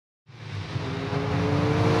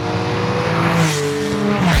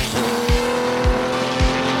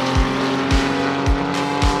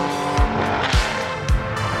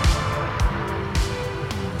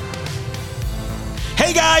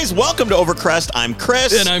guys. Welcome to Overcrest. I'm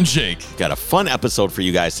Chris. And I'm Jake. Got a fun episode for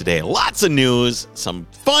you guys today. Lots of news, some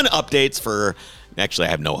fun updates for... Actually,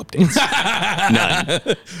 I have no updates.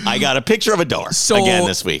 None. I got a picture of a door again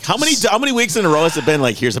this week. How many weeks in a row has it been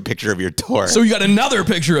like, here's a picture of your door? So you got another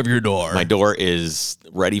picture of your door. My door is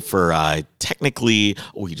ready for technically...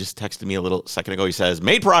 Oh, he just texted me a little second ago. He says,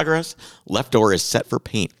 made progress. Left door is set for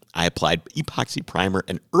paint. I applied epoxy primer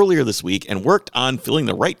earlier this week and worked on filling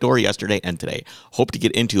the right door yesterday and today. Hope to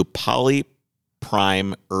get into poly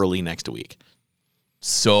prime early next week.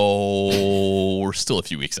 So we're still a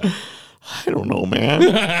few weeks out. I don't know, man.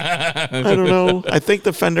 I don't know. I think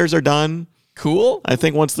the fenders are done. Cool. I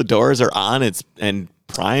think once the doors are on and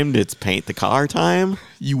primed, it's paint the car time.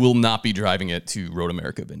 You will not be driving it to Road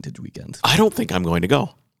America Vintage Weekend. I don't think I'm going to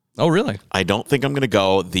go. Oh, really? I don't think I'm going to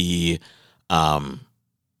go.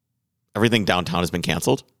 Everything downtown has been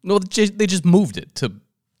canceled. No, they just moved it to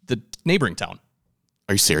the neighboring town.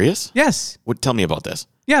 Are you serious? Yes. Tell me about this.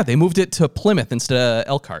 Yeah, they moved it to Plymouth instead of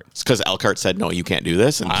Elkhart. It's because Elkhart said, no, you can't do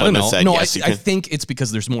this. And I Plymouth don't know. said, no, yes, you can. I think it's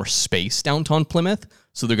because there's more space downtown Plymouth.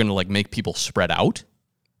 So they're going to make people spread out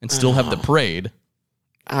and still have the parade.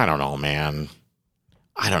 I don't know, man.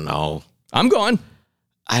 I don't know. I'm going.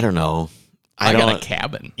 I don't know. I got a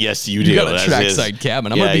cabin. Yes, you do. You got a trackside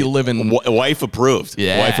cabin. I'm going to be living... Wife approved.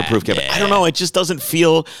 Yeah. Wife approved cabin. I don't know. It just doesn't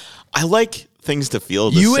feel... I like things to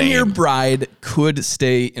feel the same. You and your bride could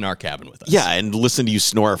stay in our cabin with us. Yeah, and listen to you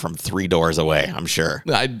snore from 3 doors away, I'm sure.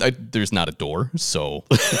 There's not a door, so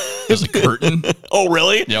there's a curtain. Oh,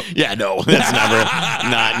 really? Yep. Yeah, no, that's never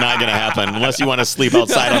not going to happen unless you want to sleep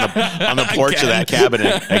outside on the porch of that cabin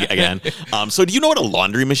again. So do you know what a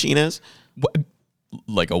laundry machine is? What?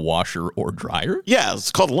 Like a washer or dryer? Yeah,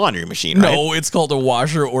 it's called a laundry machine, right? No, it's called a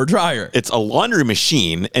washer or dryer. It's a laundry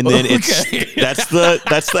machine, and then that's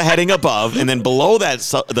the heading above, and then below that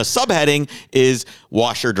the subheading is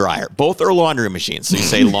washer dryer. Both are laundry machines, so you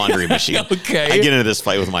say laundry machine. Okay. I get into this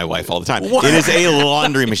fight with my wife all the time. What? It is a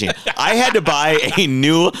laundry machine. I had to buy a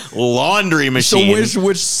new laundry machine. So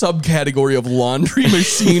which subcategory of laundry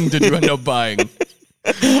machine did you end up buying?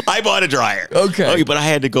 I bought a dryer. Okay. But I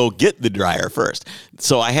had to go get the dryer first.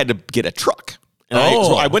 So I had to get a truck. And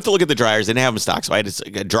so I went to look at the dryers. They didn't have them in stock. So I had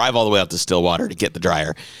to drive all the way out to Stillwater to get the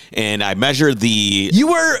dryer. And I measured the... You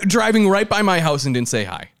were driving right by my house and didn't say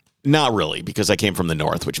hi. Not really, because I came from the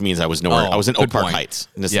north, which means I was nowhere. I was in Oak Park Heights,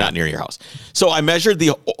 and it's not near your house. So I measured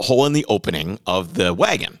the hole in the opening of the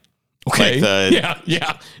wagon. Okay.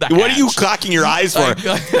 Yeah. What are you cocking your eyes for?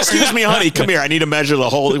 Excuse me, honey. Come here. I need to measure the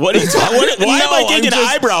hole. What are you talking? Why am I getting an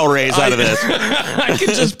eyebrow raise out of this? I can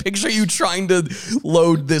just picture you trying to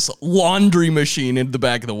load this laundry machine into the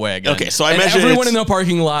back of the wagon. Okay, so I measured. Everyone in the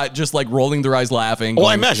parking lot just rolling their eyes, laughing. Well,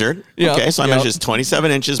 I measured. Yeah, okay, so I measured 27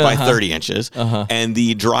 inches by 30 inches, and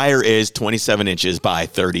the dryer is 27 inches by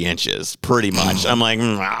 30 inches, pretty much. I'm like,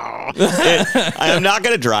 no. I'm not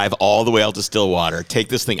going to drive all the way out to Stillwater, take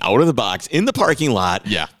this thing out of the box in the parking lot,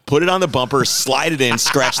 put it on the bumper, slide it in,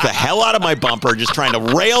 scratch the hell out of my bumper, just trying to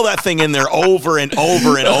rail that thing in there over and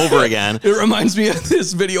over and over again. It reminds me of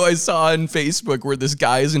this video I saw on Facebook where this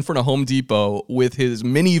guy is in front of Home Depot with his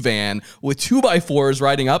minivan with 2x4s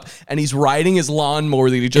riding up, and he's riding his lawnmower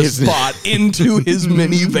that he just bought into his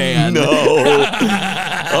minivan. No.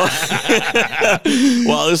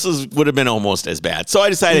 Well, this would have been almost as bad. So I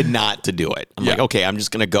decided not to do it. I'm like, okay, I'm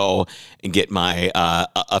just going to go and get my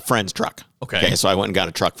a friend's truck. Okay, so I went and got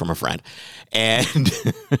a truck from a friend. And,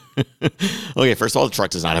 okay, first of all, the truck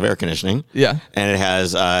does not have air conditioning. Yeah. And it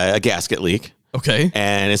has a gasket leak. Okay.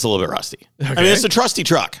 And it's a little bit rusty. Okay. I mean, it's a trusty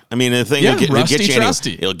truck. I mean, the thing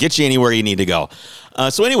it'll get you anywhere you need to go.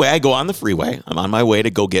 So anyway, I go on the freeway. I'm on my way to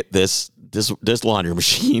go get this laundry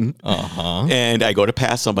machine. And I go to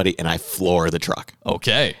pass somebody, and I floor the truck.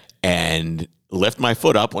 Okay. And lift my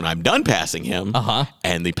foot up when I'm done passing him,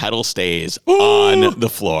 and the pedal stays on the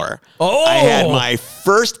floor. Oh. I had my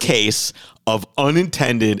first case of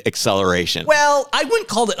unintended acceleration. Well, I wouldn't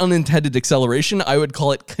call it unintended acceleration. I would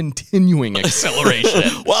call it continuing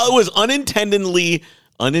acceleration. Well, it was unintentionally?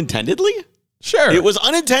 Sure. It was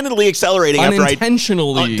unintentionally accelerating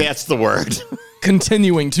unintentionally. that's the word.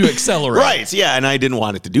 Continuing to accelerate. Right, yeah, and I didn't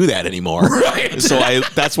want it to do that anymore. Right. So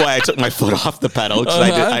that's why I took my foot off the pedal, because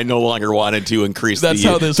I no longer wanted to increase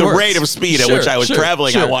the rate of speed at which I was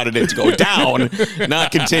traveling. I wanted it to go down,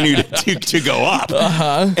 not continue to go up.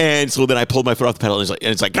 And so then I pulled my foot off the pedal, and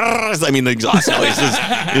it's like I mean, the exhaust noise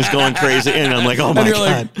is going crazy, and I'm like, oh my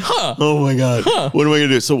God. Oh my God. What am I going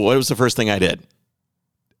to do? So what was the first thing I did?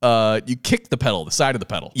 You kicked the pedal, the side of the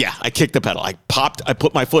pedal. Yeah, I kicked the pedal. I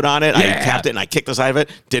put my foot on it, I tapped it, and I kicked the side of it.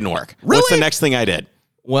 Didn't work. Really? What's the next thing I did?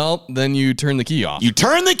 Well, then you turn the key off. You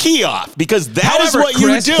turn the key off because that is However, what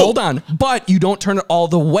Chris, you do. Hold on. But you don't turn it all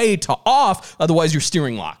the way to off. Otherwise, your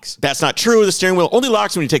steering locks. That's not true. The steering wheel only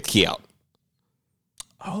locks when you take the key out.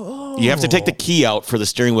 Oh. You have to take the key out for the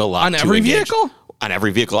steering wheel lock. On every vehicle? On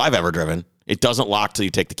every vehicle I've ever driven. It doesn't lock till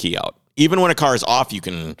you take the key out. Even when a car is off, you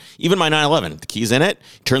can, even my 911, the key's in it,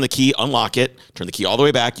 turn the key, unlock it, turn the key all the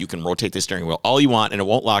way back. You can rotate the steering wheel all you want, and it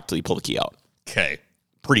won't lock till you pull the key out. Okay.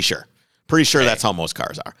 Pretty sure that's how most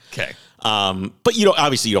cars are. Okay. But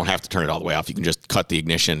obviously you don't have to turn it all the way off. You can just cut the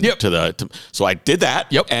ignition so I did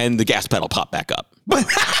that. Yep. And the gas pedal popped back up.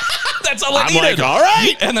 That's all I I'm needed. like, all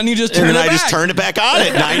right. And then you just turn it back. I just turned it back on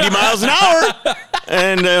at 90 miles an hour.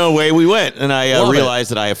 And away we went. And I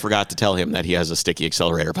realized that I forgot to tell him that he has a sticky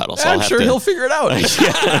accelerator pedal. So I'm sure he'll figure it out.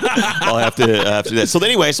 I'll have to do that. So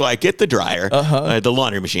anyway, so I get the dryer, the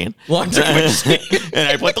laundry machine. And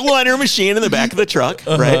I put the laundry machine in the back of the truck,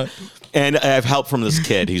 right? And I have help from this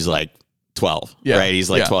kid. He's like 12, right? He's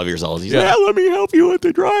like 12 years old. He's like, let me help you with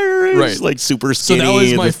the dryer. And he's like super skinny. So that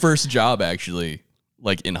was my first job, actually.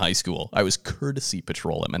 Like in high school, I was courtesy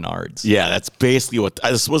patrol at Menards. Yeah, that's basically what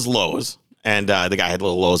this was. Lowe's, and the guy had a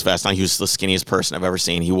little Lowe's vest on. He was the skinniest person I've ever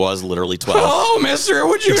seen. He was literally 12. Oh, mister,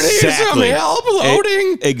 would you need some help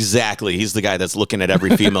loading? Exactly. He's the guy that's looking at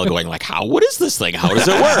every female going like, what is this thing? How does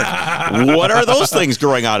it work? What are those things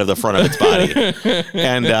growing out of the front of its body?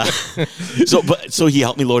 And so he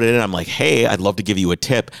helped me load it in. I'm like, hey, I'd love to give you a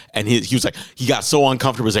tip. And he was like, he got so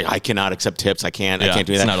uncomfortable. He was like, I cannot accept tips. I can't do that.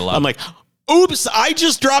 It's not allowed. I'm like, oops, I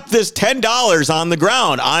just dropped this $10 on the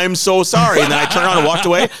ground. I'm so sorry. And then I turned around and walked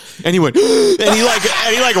away. And he went, and he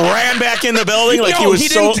ran back in the building. Like he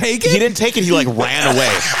didn't take it? He didn't take it. He like ran away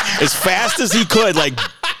as fast as he could, like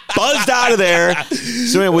buzzed out of there.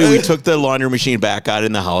 So anyway, we took the laundry machine back out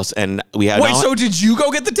in the house and we had. Wait, so did you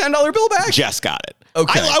go get the $10 bill back? Jess got it.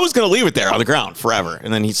 Okay. I was going to leave it there on the ground forever.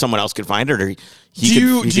 And then someone else could find it or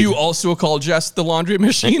do you also call Jess the laundry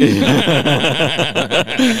machine?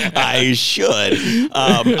 I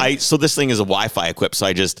should. So this thing is a Wi-Fi equipped. So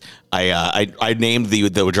I named the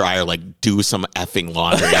dryer like "Do Some Effing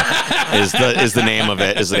Laundry" is the name of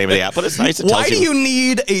it. Is the name of the app. But it's nice. Why do you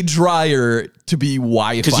need a dryer to be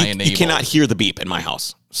Wi-Fi enabled? You cannot hear the beep in my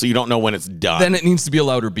house, so you don't know when it's done. Then it needs to be a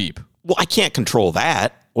louder beep. Well, I can't control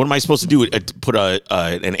that. What am I supposed to do? Put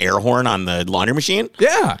an air horn on the laundry machine?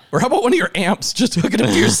 Yeah. Or how about one of your amps? Just hook it up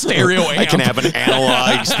to your stereo amp. I can have an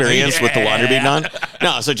analog experience with the laundry being done.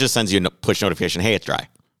 No, so it just sends you a push notification. Hey, it's dry.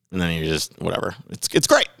 And then you just, whatever. It's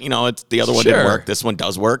great. The other one didn't work. This one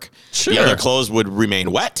does work. Sure. The other clothes would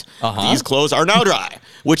remain wet. These clothes are now dry,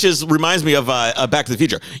 which reminds me of Back to the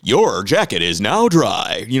Future. Your jacket is now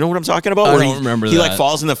dry. You know what I'm talking about? I don't remember that. He like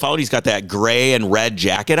falls in the fountain. He's got that gray and red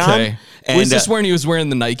jacket on. Okay. And was this when he was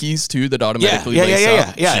wearing the Nikes too that automatically lace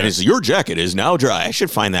up? Yeah. Sure. And your jacket is now dry. I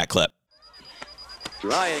should find that clip.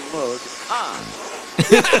 Drying mode on.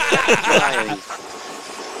 Drying.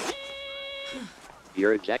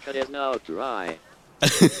 Your jacket is now dry.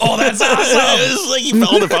 Oh, that's awesome. It's like he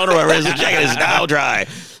fell in the fountain where his jacket is now dry.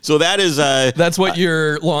 So that is... that's what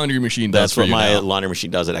your laundry machine does. That's what my laundry machine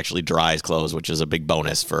does. It actually dries clothes, which is a big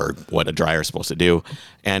bonus for what a dryer is supposed to do.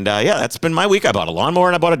 And that's been my week. I bought a lawnmower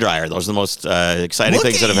and I bought a dryer. Those are the most exciting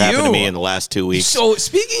things that have happened to me in the last 2 weeks. So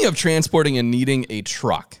speaking of transporting and needing a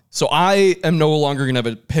truck, so I am no longer going to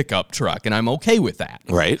have a pickup truck, and I'm okay with that.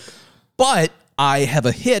 Right. But I have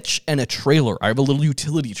a hitch and a trailer. I have a little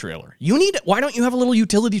utility trailer. Why don't you have a little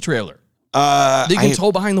utility trailer? That you can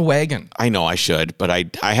tow behind the wagon. I know I should, but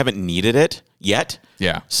I haven't needed it yet.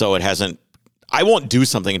 Yeah. So it hasn't. I won't do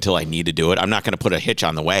something until I need to do it. I'm not going to put a hitch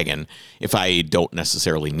on the wagon if I don't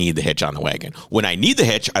necessarily need the hitch on the wagon. When I need the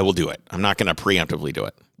hitch, I will do it. I'm not going to preemptively do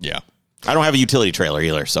it. Yeah. I don't have a utility trailer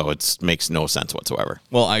either, so it makes no sense whatsoever.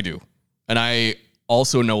 Well, I do. And I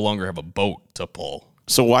also no longer have a boat to pull.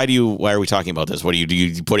 So why are we talking about this? What do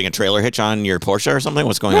you putting a trailer hitch on your Porsche or something?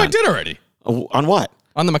 What's going on? I did already. On what?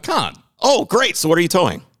 On the Macan. Oh, great. So what are you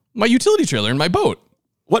towing? My utility trailer and my boat.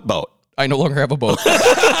 What boat? I no longer have a boat.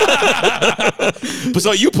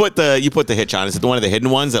 So you put the hitch on. Is it one of the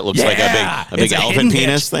hidden ones that looks like a big elephant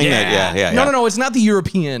penis thing? Yeah. No. It's not the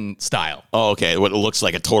European style. Oh, okay. What it looks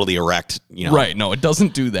like a totally erect, Right. No, it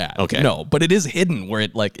doesn't do that. Okay. No, but it is hidden where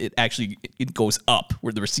it goes up,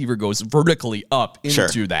 where the receiver goes vertically up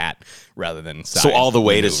into that rather than side. So all the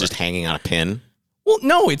weight is just hanging on a pin? Well,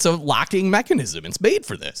 no, it's a locking mechanism. It's made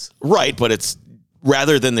for this. Right, but it's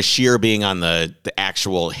rather than the shear being on the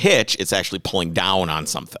actual hitch, it's actually pulling down on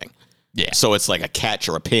something. Yeah. So it's like a catch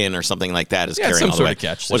or a pin or something like that is carrying some all the sort way. of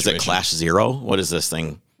catch What is it, situation. Class 0? What is this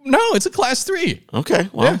thing? No, it's a class 3. Okay,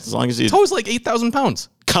 well, as long as you... Tows like 8,000 pounds.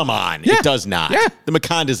 Come on, Yeah. it does not. Yeah. The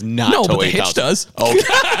Macan does not No, tow but the 8,000. hitch does. Okay.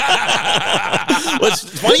 Well, it's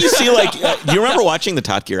funny you see, like, do you remember watching the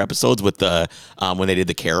Top Gear episodes with the when they did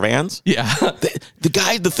the caravans? Yeah.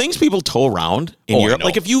 The things people tow around in Oh, I Europe, know.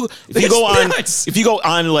 like if you It's go on nuts. if you go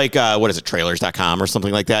on like what is it, trailers.com or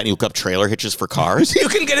something like that, and you look up trailer hitches for cars. You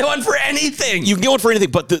can get one for anything. You can get one for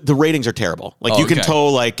anything, but the ratings are terrible. Like you can Okay. tow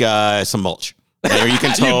like some mulch. Or you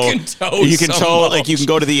can tow. You can tow like you can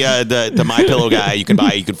go to the My Pillow guy. You can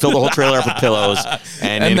fill the whole trailer up with pillows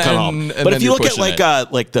and And come then- home. and But then if you you're look at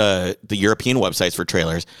pushing like the European websites for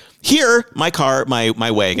trailers, here my car, my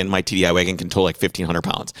wagon, my TDI wagon can tow like 1,500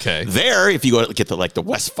 pounds. Okay. There, if you go get the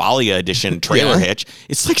Westphalia edition trailer Yeah. hitch,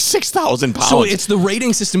 it's like 6,000 pounds. So it's the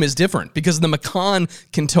rating system is different because the Macan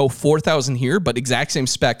can tow 4,000 here, but exact same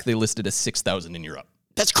spec they listed as 6,000 in Europe.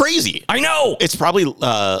 That's crazy. I know. It's probably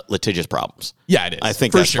litigious problems. Yeah, it is. I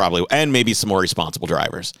think for that's sure. probably, and maybe some more responsible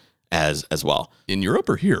drivers as well. In Europe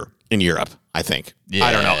or here. In Europe, I think.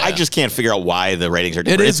 I don't know. Yeah. I just can't figure out why the ratings are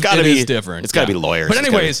different. It It's got to is be different. It's got to yeah. be lawyers. But It's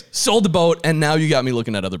gotta anyways, sold the boat, and now you got me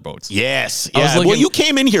looking at other boats. yes. I was Yeah. looking- Well, you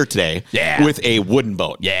came in here today Yeah. with a wooden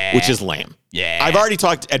boat. Yeah. Which is lame. Yeah. I've already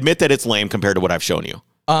admit that it's lame compared to what I've shown you.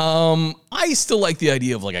 I still like the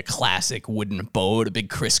idea of like a classic wooden boat, a big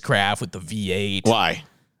Chris Craft with the V8. Why?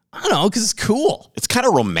 I don't know, because it's cool. It's kind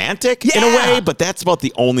of romantic in a Yeah. way, but that's about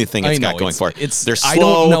the only thing it's I know, got going for it. it's They're slow. I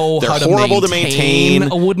don't know they're how horrible to maintain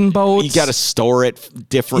a wooden boat. You got to store it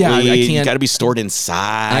differently. Yeah, I You can't- got to be stored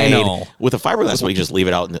inside. I know. With a fiberglass boat, you just leave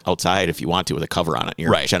it outside if you want to with a cover on it.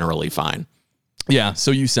 You're Right. generally fine. Yeah,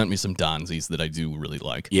 so you sent me some Donzies that I do really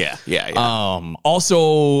like. Yeah.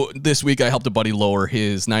 Also, this week I helped a buddy lower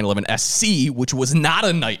his 911 SC, which was not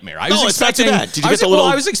a nightmare. I was No, it's not too expecting. bad. Did you get the little-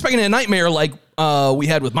 I was expecting a nightmare like we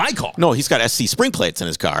had with my car. No, he's got SC spring plates in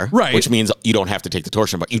his car, Right. Which means you don't have to take the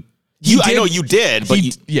torsion bar. I did- know you did, but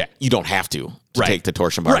he- yeah. you don't have to Right. take the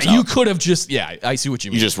torsion bars Right, out. you could have just. Yeah, I see what you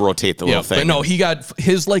mean. You just rotate the little thing. But no, he got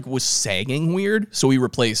his like was sagging weird, so he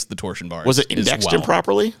replaced the torsion bars. Was it as indexed well.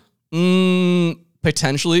 improperly?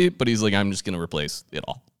 Potentially, but he's like, I'm just gonna replace it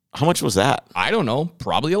all. How much was that? I don't know,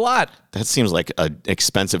 probably a lot. That seems like an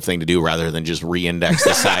expensive thing to do rather than just re-index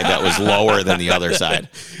the side that was lower than the other side.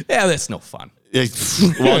 Yeah, that's no fun.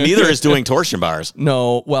 Well, neither is doing torsion bars.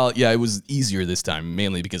 No, well, yeah, it was easier this time,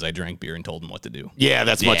 mainly because I drank beer and told him what to do. Yeah,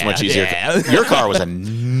 that's much Yeah, easier. yeah. Your car was a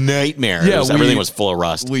nightmare. Yeah, Everything was full of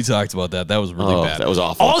rust. We talked about that. That was really Oh, bad. that was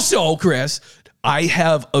awful. Also, Chris, I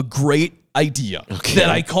have a great idea Okay. that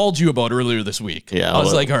I called you about earlier this week. Yeah, I was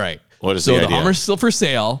what- like, all right. what is so the the idea? Hummer's still for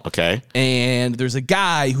sale. Okay. And there's a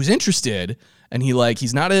guy who's interested, and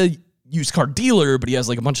he's not a used car dealer, but he has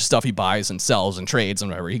like a bunch of stuff he buys and sells and trades and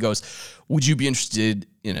whatever. He goes, would you be interested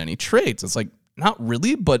in any trades? It's like, not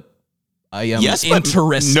really, but I am Yes, but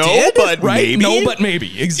interested. no, but right? maybe? No, but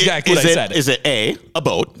maybe. Exactly what I said. Is it A, a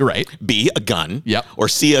boat? Right. B, a gun? Yep. Or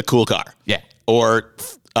C, a cool car? Yeah. Or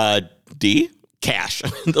D, cash.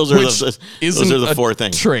 those are Which those isn't are the a four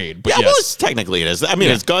things. trade, but yeah, yes. well, technically it is. I mean,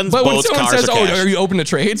 it's guns, But when boats, someone cars, says, or "Oh, cash. are you open to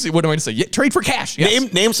trades?" What am I to say? Yeah, trade for cash.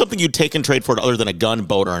 Yes. Name something you'd take and trade for it other than a gun,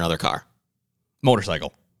 boat, or another car.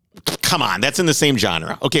 Motorcycle. Come on, that's in the same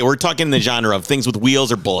genre. Okay, we're talking the genre of things with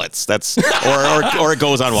wheels or bullets. That's or it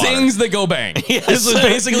goes on water. Things that go bang. Yes. This is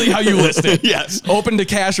basically how you list it. Yes. Open to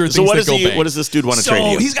cash or things So what that go bang. what does this dude want to So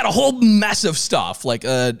trade you? he's got a whole mess of stuff, like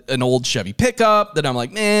an old Chevy pickup that I'm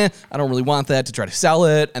like, I don't really want that to try to sell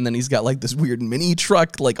it. And then he's got like this weird mini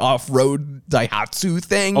truck, like off-road Daihatsu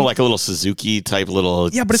thing. Oh, like a little Suzuki type little.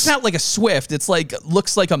 Yeah, but it's not like a Swift. It's like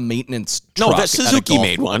looks like a maintenance No, truck that at a Suzuki golf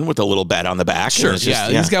made one with a little bed on the back. and Sure, it's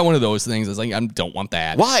just- he's got one of those things. It's like, I don't want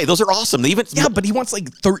that. Why? Those are awesome. They even Yeah, but he wants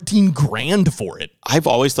like 13 grand for it. I've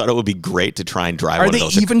always thought it would be great to try and drive Are one they of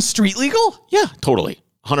those. even street legal? Yeah, totally.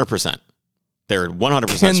 100%. They're 100%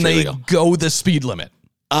 Can street they legal. go the speed limit?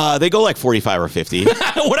 They go like 45 or 50.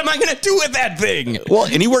 What am I going to do with that thing? Well,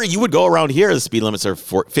 anywhere you would go around here, the speed limits are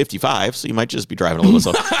 55, so you might just be driving a little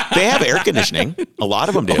slow. They have air conditioning. A lot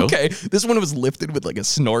of them do. Okay, this one was lifted with like a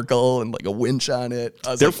snorkel and like a winch on it.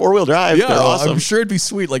 I was They're like, four-wheel drive. yeah, They're awesome. I'm sure it'd be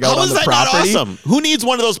sweet. Like out How on is the that not property. awesome? Who needs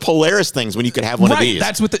one of those Polaris things when you could have one of Right, these?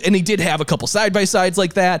 that's what. And he did have a couple side by sides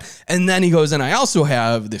like that. And then he goes, and I also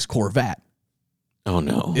have this Corvette. oh,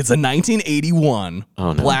 no. It's a 1981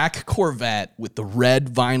 Oh, no. black Corvette with the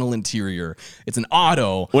red vinyl interior. It's an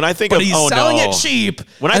auto. When I think but of- he's oh, selling no. it cheap.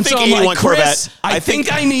 When I and think so I'm 81 like, Chris, Corvette, I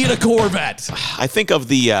think I need a Corvette. I think of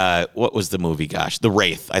the, what was the movie? Gosh, The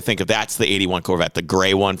Wraith. I think of that's the 81 Corvette, the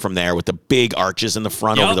gray one from there with the big arches in the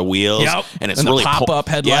front Yep. over the wheels. Yep. And it's And the really pop-up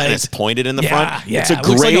Yeah, and headlights. it's pointed in the Yeah, front. yeah. It's a It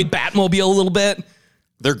looks great, like a Batmobile a little bit.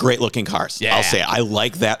 they're great looking cars. Yeah. I'll say I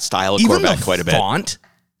like that style of Even Corvette the quite a bit. font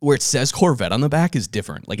where it says Corvette on the back is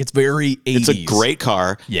different. Like it's very 80s. It's a great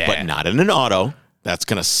car, Yeah. but not in an auto. That's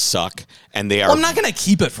going to suck. And they are. Well, I'm not going to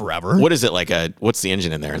keep it forever. What is it like what's the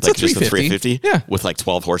engine in there? It's like a just a 350. 350? Yeah. With like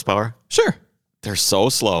 12 horsepower? Sure. They're so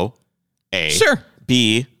slow. A. Sure.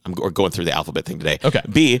 B, we're going through the alphabet thing today. Okay.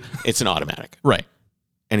 B, it's an automatic. Right.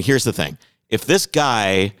 And here's the thing. If this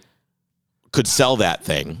guy could sell that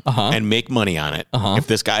thing and make money on it, if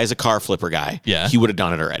this guy is a car flipper guy, Yeah. he would have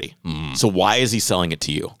done it already. So why is he selling it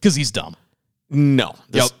to you? Because he's dumb. No.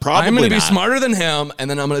 This probably I'm going to be not. smarter than him, and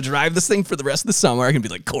then I'm going to drive this thing for the rest of the summer. I can be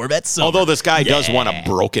like, Corvette summer. Although this guy does want a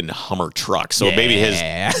broken Hummer truck, so maybe his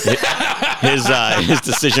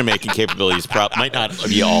decision making capabilities might not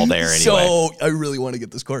be all there anyway. So I really want to get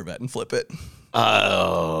this Corvette and flip it.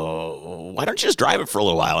 Why don't you just drive it for a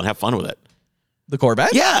little while and have fun with it? The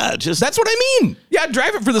Corvette? Yeah, just That's what I mean. Yeah,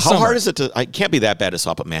 drive it for the how summer. hard is it to? I can't be that bad to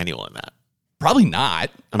swap a manual in that. Probably not.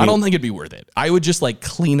 I don't think it'd be worth it. I would just like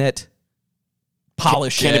clean it,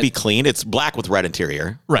 polish Can it. it be cleaned? It's black with red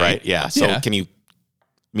interior, Right. Yeah. So Yeah. can you?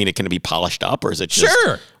 I mean, can it be polished up, or is it just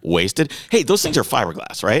Sure. wasted? Hey, those things are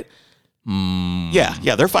fiberglass, right?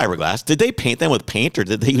 Yeah, they're fiberglass. Did they paint them with paint, or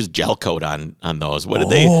did they use gel coat on those? What did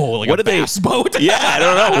they? like what a did bass boat? Yeah, I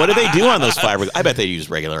don't know. What did they do on those fiberglass? I bet they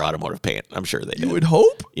used regular automotive paint. I'm sure they did. You would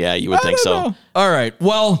hope? Yeah, you would think I so. don't know. All right.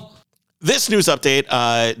 Well, This news update,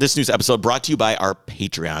 this news episode brought to you by our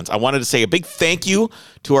Patreons. I wanted to say a big thank you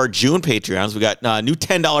to our June Patreons. We got new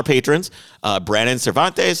 $10 patrons, Brandon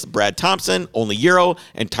Cervantes, Brad Thompson, Only Euro,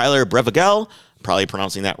 and Tyler Brevagel. Probably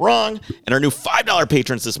pronouncing that wrong. And our new $5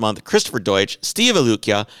 patrons this month, Christopher Deutsch, Steve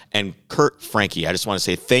Alukia, and Kurt Frankie. I just want to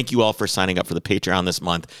say thank you all for signing up for the Patreon this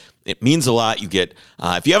month. It means a lot. You get,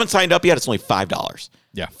 if you haven't signed up yet, it's only $5.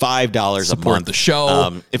 Yeah. $5 support a month. the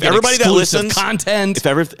show. If get everybody that exclusive listens, content. if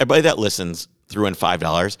everybody that listens threw in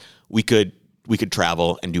 $5, we could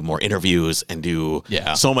travel and do more interviews and do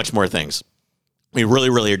so much more things. We really,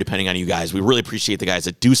 really are depending on you guys. We really appreciate the guys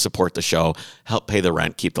that do support the show, help pay the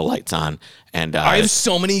rent, keep the lights on. And I have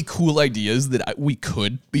so many cool ideas that we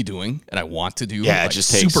could be doing, and I want to do. Yeah, it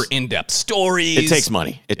just takes super in-depth stories. It takes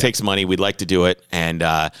money. It takes money. We'd like to do it, and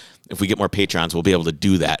if we get more Patrons, we'll be able to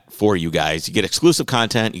do that for you guys. You get exclusive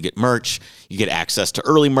content, you get merch, you get access to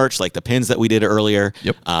early merch like the pins that we did earlier.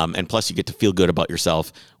 Yep. And plus, you get to feel good about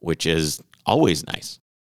yourself, which is always nice.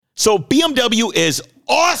 So BMW is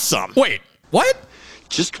awesome. Wait, what?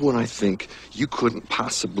 Just when I think you couldn't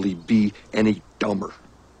possibly be any dumber,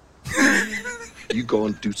 you go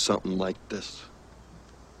and do something like this.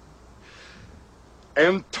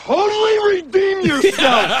 And totally redeem yourself.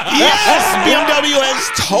 Yes, BMW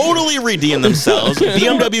has totally redeemed themselves.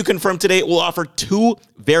 BMW confirmed today it will offer two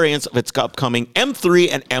variants of its upcoming M3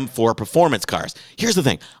 and M4 performance cars. Here's the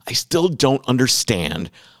thing. I still don't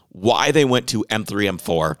understand why they went to M3,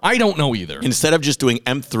 M4. I don't know either. Instead of just doing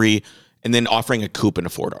M3 and then offering a coupe and a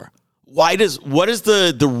four-door. What is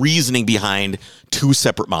the reasoning behind two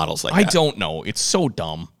separate models like that? I don't know. It's so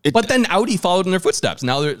dumb. But then Audi followed in their footsteps.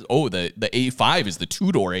 Now the A5 is the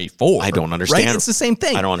two-door A4. I don't understand. Right? It's the same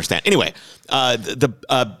thing. I don't understand. Anyway, the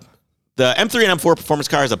M3 and M4 performance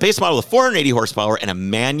car is a base model with 480 horsepower and a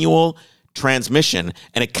manual transmission,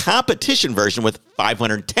 and a competition version with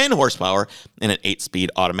 510 horsepower and an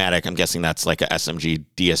 8-speed automatic. I'm guessing that's like a SMG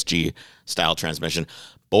DSG style transmission.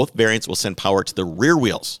 Both variants will send power to the rear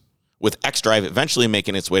wheels, with xDrive eventually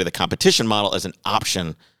making its way to the competition model as an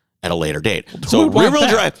option at a later date. So would want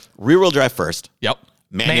rear wheel drive first. Yep.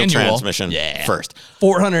 Manual transmission first.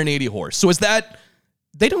 480 horse. So is that,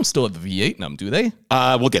 they don't still have the V8 in them, do they?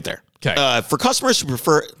 We'll get there. Okay. For customers who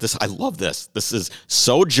prefer this, I love this. This is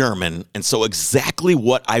so German and so exactly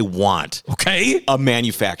what I want Okay. a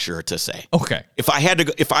manufacturer to say. Okay. If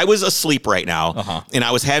I was asleep right now and I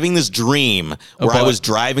was having this dream where I was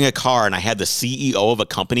driving a car and I had the CEO of a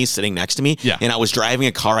company sitting next to me and I was driving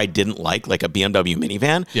a car I didn't like a BMW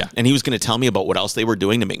minivan, and he was going to tell me about what else they were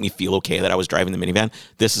doing to make me feel okay that I was driving the minivan,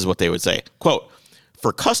 this is what they would say. Quote,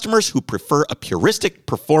 "For customers who prefer a puristic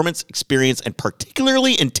performance experience and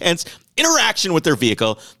particularly intense interaction with their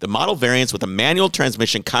vehicle, the model variants with a manual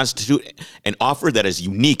transmission constitute an offer that is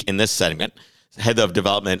unique in this segment," head of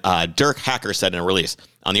development Dirk Hacker said in a release.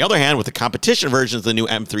 On the other hand, with the competition versions of the new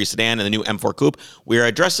M3 sedan and the new M4 coupe, we are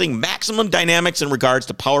addressing maximum dynamics in regards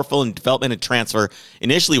to powerful and development and transfer,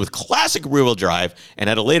 initially with classic rear-wheel drive, and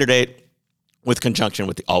at a later date with conjunction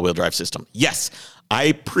with the all-wheel drive system. Yes,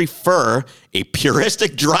 I prefer a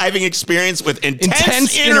puristic driving experience with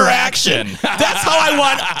intense interaction. That's how I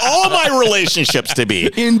want all my relationships to be.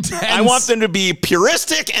 Intense. I want them to be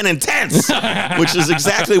puristic and intense, which is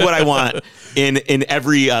exactly what I want in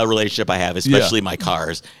every relationship I have, especially my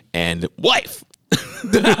cars and wife.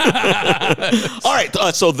 All right.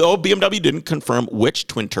 So though BMW didn't confirm which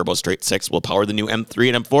twin-turbo straight six will power the new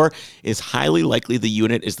M3 and M4, it's highly likely the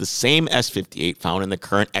unit is the same S58 found in the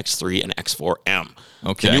current X3 and X4M.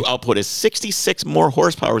 Okay. The new output is 66 more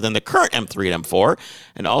horsepower than the current M3 and M4,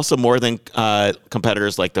 and also more than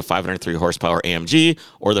competitors like the 503 horsepower AMG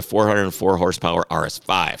or the 404 horsepower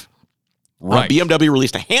RS5. Right. BMW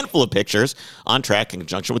released a handful of pictures on track in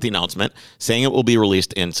conjunction with the announcement, saying it will be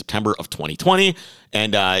released in September of 2020.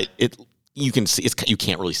 And you can see you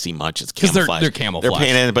can't really see much. It's camouflage. They're camouflage. They're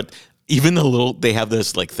painted, but even they have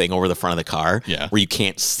this like thing over the front of the car where you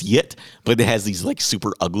can't see it, but it has these like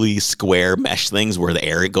super ugly square mesh things where the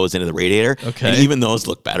air goes into the radiator. Okay. And even those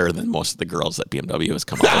look better than most of the girls that BMW has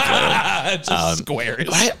come up with lately. Just squares.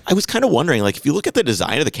 I was kind of wondering, like, if you look at the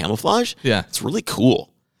design of the camouflage, it's really cool.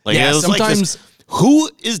 Like, yeah, it was sometimes. Who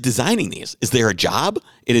is designing these? Is there a job?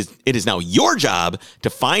 It is now your job to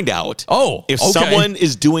find out if someone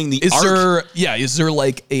is doing the art. Is there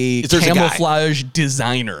like a camouflage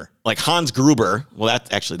designer? Like Hans Gruber. Well,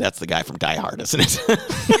 that's the guy from Die Hard, isn't it?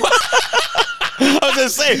 I was going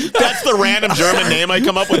to say, that's the random German name I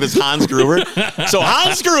come up with is Hans Gruber. So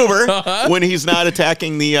Hans Gruber, when he's not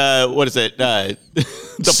attacking the,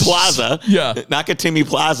 the plaza, Nakatomi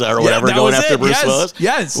Plaza or whatever, going after Bruce Willis.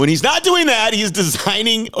 Yes. When he's not doing that, he's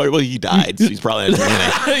designing, he died, so he's probably not doing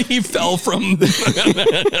that. He fell from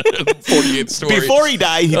 48th story. Before he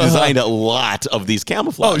died, he designed a lot of these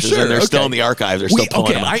camouflages, and they're still in the archives. They're still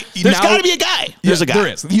pulling them out. There's got to be a guy. There's a guy. There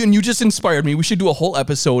is. And you just inspired me. We should do a whole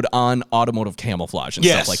episode on automotive camouflage and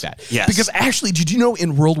stuff like that. Yes. Because actually, did you know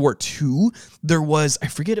in World War II, there was, I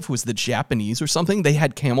forget if it was the Japanese or something, they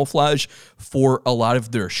had camouflage for a lot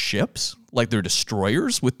of their ships, like their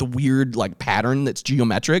destroyers with the weird like pattern that's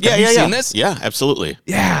geometric. Have you seen this? Yeah, absolutely.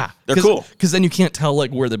 Yeah. They're cool. Because then you can't tell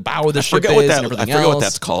like where the bow of the ship is and everything I forget what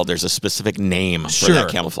that's called. There's a specific name for that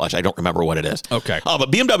camouflage. I don't remember what it is. Okay.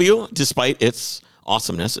 But BMW, despite its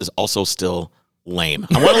awesomeness, is also still lame.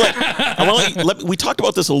 I want to let we talked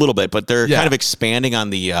about this a little bit, but they're kind of expanding on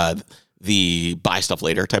the buy stuff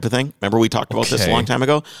later type of thing. Remember we talked about this a long time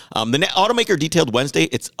ago? The automaker detailed Wednesday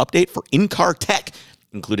its update for in-car tech,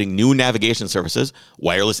 including new navigation services,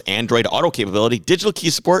 wireless Android Auto capability, digital key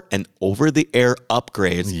support, and over-the-air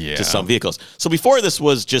upgrades to some vehicles. So before this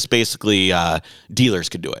was just basically dealers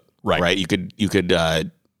could do it. Right. You could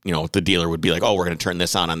the dealer would be like, oh, we're going to turn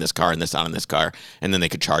this on this car and this on this car, and then they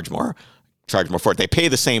could charge more for it. They pay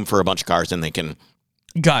the same for a bunch of cars, and they can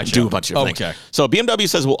do a bunch of things. So BMW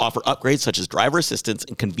says we'll offer upgrades such as driver assistance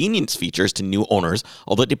and convenience features to new owners,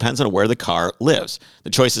 although it depends on where the car lives. The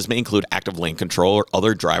choices may include active lane control or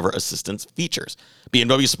other driver assistance features.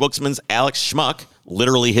 BMW spokesman Alex Schmuck,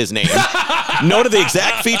 literally his name, noted the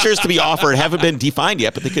exact features to be offered haven't been defined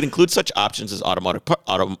yet, but they could include such options as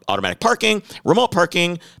automatic parking, remote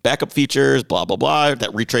parking, backup features, blah, blah, blah,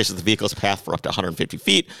 that retraces the vehicle's path for up to 150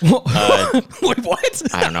 feet. Wait, what?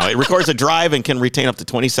 I don't know. It records a drive and can retain up to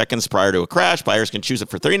 20 seconds prior to a crash. Buyers can choose it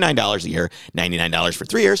for $39 a year, $99 for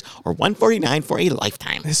 3 years, or $149 for a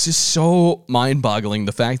lifetime. This is so mind-boggling,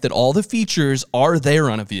 the fact that all the features are there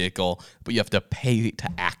on a vehicle, but you have to pay to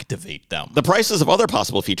activate them. The prices of other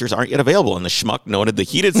possible features aren't yet available, and the schmuck noted the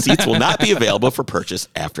heated seats will not be available for purchase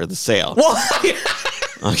after the sale.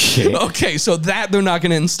 Okay, so that they're not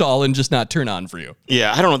going to install and just not turn on for you.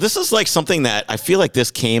 Yeah, I don't know. This is like something that I feel like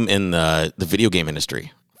this came in the video game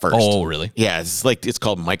industry first. Oh, really? Yeah, it's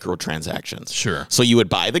called microtransactions. Sure. So you would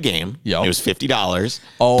buy the game. Yep. It was $50.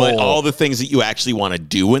 But all the things that you actually want to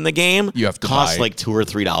do in the game you have to cost buy. like $2 or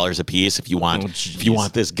 $3 a piece if you want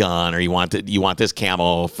this gun, or you want this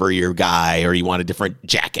camo for your guy, or you want a different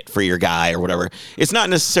jacket for your guy, or whatever. It's not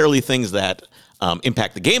necessarily things that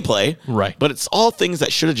impact the gameplay, right? But it's all things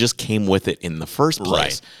that should have just came with it in the first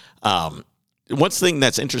place. Right. One thing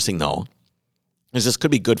that's interesting though is this could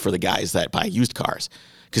be good for the guys that buy used cars.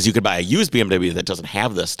 Because you could buy a used BMW that doesn't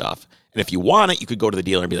have this stuff. And if you want it, you could go to the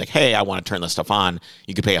dealer and be like, hey, I want to turn this stuff on.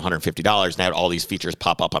 You could pay $150 and have all these features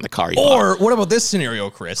pop up on the car. Or what about this scenario,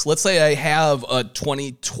 Chris? Let's say I have a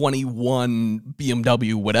 2021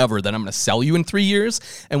 BMW, whatever, that I'm going to sell you in 3 years.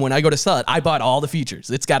 And when I go to sell it, I bought all the features.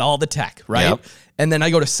 It's got all the tech, right? Yep. And then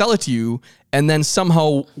I go to sell it to you. And then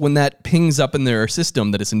somehow when that pings up in their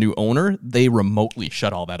system that it's a new owner, they remotely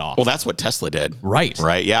shut all that off. Well, that's what Tesla did. Right.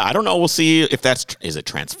 Yeah. I don't know. We'll see if is it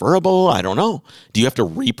transferable? I don't know. Do you have to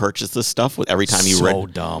repurchase this stuff with every time you So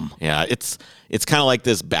dumb. Yeah. It's kind of like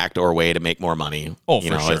this backdoor way to make more money. Oh,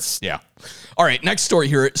 for sure. Yeah. All right. Next story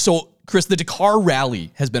here. So, Chris, the Dakar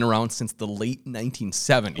Rally has been around since the late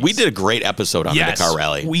 1970s. We did a great episode on the Dakar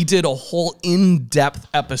Rally. We did a whole in-depth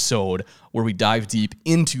episode where we dive deep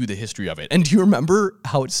into the history of it. And do you remember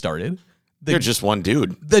how it started? You're just one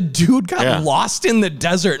dude. The dude got Yeah. lost in the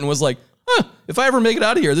desert and was like, if I ever make it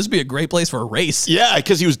out of here, this would be a great place for a race. Yeah,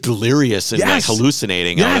 because he was delirious and like Yes.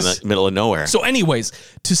 hallucinating out in the middle of nowhere. So anyways,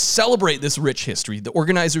 to celebrate this rich history, the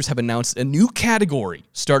organizers have announced a new category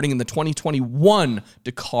starting in the 2021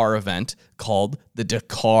 Dakar event called the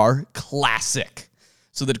Dakar Classic.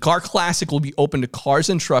 So the Dakar Classic will be open to cars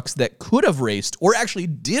and trucks that could have raced or actually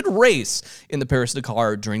did race in the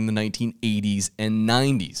Paris-Dakar during the 1980s and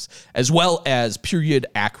 90s, as well as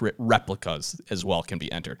period-accurate replicas as well can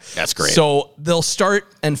be entered. That's great. So they'll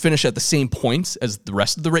start and finish at the same points as the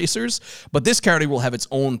rest of the racers, but this category will have its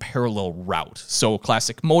own parallel route. So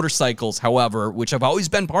classic motorcycles, however, which have always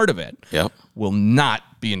been part of it, Yep. will not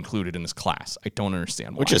be included in this class. I don't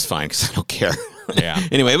understand why. Which is fine because I don't care. Yeah.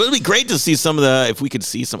 Anyway, it would be great to see some of the, if we could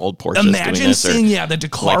see some old Porsches doing Imagine this. seeing, the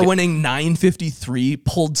Dakar like winning 953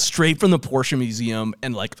 pulled straight from the Porsche Museum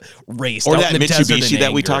and like raced Or out that in the desert Mitsubishi in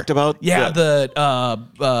that we anger. talked about. Yeah, the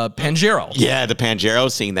Pajero. Yeah, the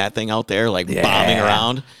Pajero, seeing that thing out there, like bombing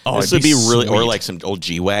around. Oh, This it'd would be be really, or sweet. like some old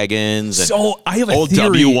G-Wagons. And So I have a old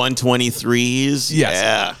theory. W123s. Yes.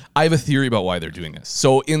 Yeah. I have a theory about why they're doing this.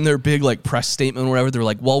 So in their big like press statement or whatever, they're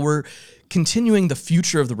like, well, we're continuing the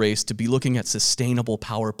future of the race to be looking at sustainable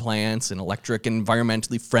power plants and electric and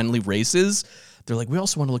environmentally friendly races. They're like, we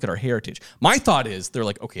also want to look at our heritage. My thought is they're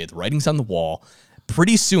like, okay, the writing's on the wall.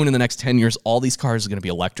 Pretty soon in the next 10 years, all these cars are going to be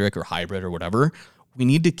electric or hybrid or whatever. We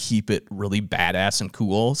need to keep it really badass and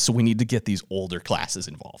cool. So we need to get these older classes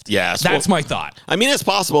involved. Yeah, so- That's my thought. I mean, it's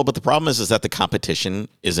possible, but the problem is that the competition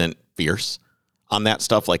isn't fierce on that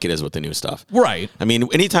stuff like it is with the new stuff. Right. I mean,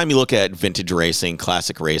 anytime you look at vintage racing,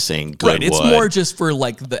 classic racing, Goodwood, Right. It's more just for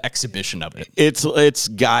like the exhibition of it. it's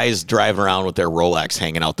guys driving around with their Rolex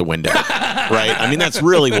hanging out the window, right? I mean, that's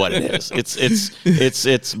really what it is.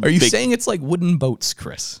 It's. Are you big- saying it's like wooden boats,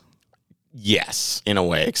 Chris? Yes, in a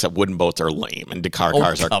way, except wooden boats are lame and Dakar Oh,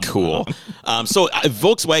 cars are come cool. So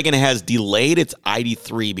Volkswagen has delayed its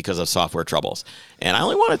ID3 because of software troubles. And I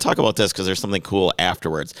only want to talk about this because there's something cool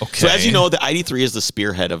afterwards. So Okay. as you know, the ID3 is the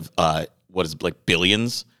spearhead of what is it, like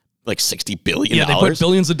billions, like $60 billion. Yeah, they put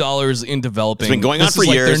billions of dollars in developing. It's been going on This for is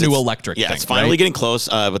like years. Their new It's- electric. Yeah, thing, it's finally right? getting close,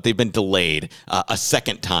 but they've been delayed a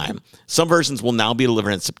second time. Some versions will now be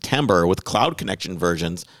delivered in September with cloud connection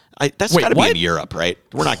versions. That's Wait, got to be what? in Europe, right?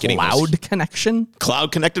 We're not getting this. Cloud connection.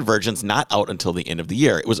 Cloud connected versions not out until the end of the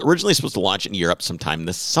year. It was originally supposed to launch in Europe sometime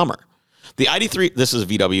this summer. The ID3, this is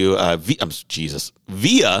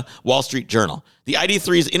via Wall Street Journal. The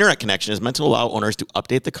ID3's internet connection is meant to allow owners to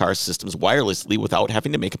update the car's systems wirelessly without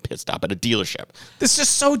having to make a pit stop at a dealership. This is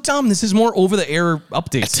so dumb. This is more over-the-air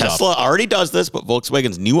update stuff. Tesla already does this, but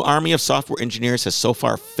Volkswagen's new army of software engineers has so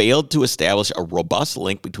far failed to establish a robust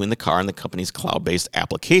link between the car and the company's cloud-based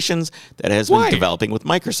applications that it has Why? been developing with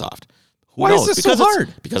Microsoft. Who Why is knows? this so Because it's-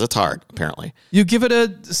 hard? Because it's hard, apparently. You give it a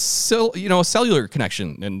cellular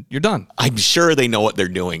connection and you're done. I'm sure they know what they're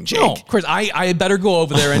doing, Jake. No, Chris, I better go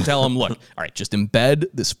over there and tell them, look, all right, just embed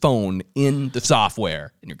this phone in the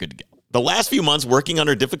software and you're good to go. The last few months working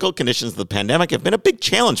under difficult conditions of the pandemic have been a big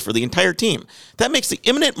challenge for the entire team. That makes the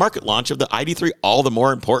imminent market launch of the ID3 all the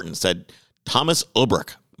more important, said Thomas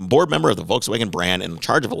Ulbrich, board member of the Volkswagen brand and in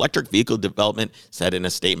charge of electric vehicle development, said in a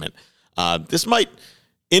statement. This might,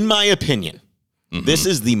 in my opinion, this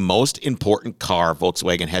is the most important car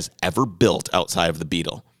Volkswagen has ever built outside of the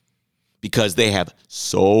Beetle because they have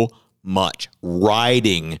so much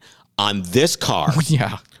riding on this car.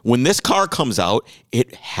 Yeah. When this car comes out,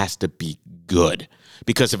 it has to be good.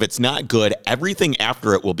 Because if it's not good, everything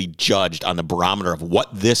after it will be judged on the barometer of what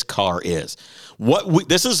this car is.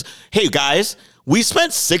 Hey guys, we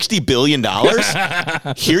spent $60 billion.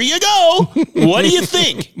 Here you go. What do you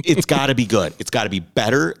think? It's got to be good. It's got to be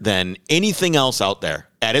better than anything else out there.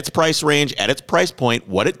 At its price range, at its price point,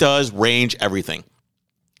 what it does, range, everything.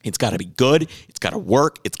 It's got to be good. It's got to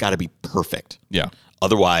work. It's got to be perfect. Yeah.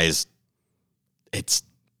 Otherwise, it's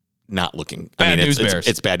not looking. Bad news bears.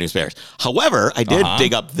 It's bad news bears. However, I did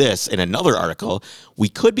dig up this in another article. We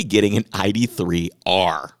could be getting an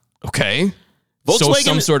ID3R. Okay. So Volkswagen-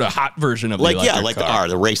 some sort of hot version of the electric the car. R,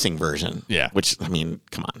 the racing version. Yeah. Which, I mean,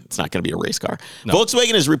 come on, it's not going to be a race car.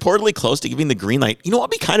 Volkswagen is reportedly close to giving the green light. You know what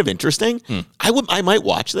would be kind of interesting? I might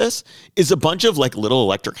watch this. Is a bunch of like little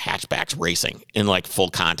electric hatchbacks racing in like full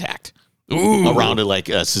contact. Around a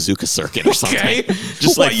Suzuka circuit or something. Okay.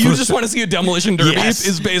 Just What, like you just want to see a demolition derby Yes.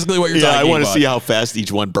 is basically what you're Yeah, talking I want to about. see how fast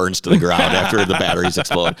each one burns to the ground after the batteries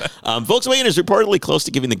explode. Volkswagen is reportedly close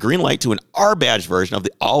to giving the green light to an R-badge version of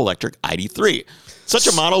the all-electric ID3. Such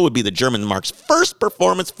a model would be the German marque's first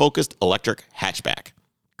performance-focused electric hatchback.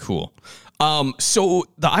 Cool. So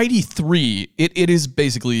the ID3, it is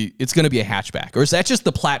basically, it's going to be a hatchback, or is that just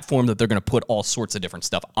the platform that they're going to put all sorts of different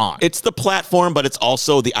stuff on? It's the platform, but it's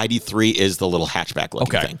also the ID3 is the little hatchback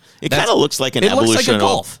looking thing. It kind of looks like an evolution. Looks like a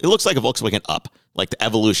Golf. It looks like a Volkswagen Up, like the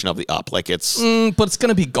evolution of the Up. Like it's. But it's going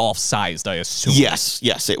to be Golf sized, I assume.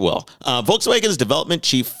 Yes, it will. Volkswagen's development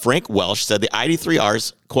chief Frank Welsh said the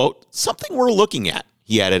ID3R's, quote, something we're looking at.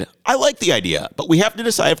 He added, I like the idea, but we have to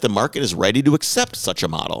decide if the market is ready to accept such a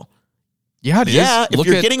model. Yeah, it is. Yeah, if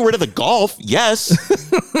you're getting rid of the Golf, yes.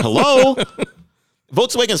 Hello.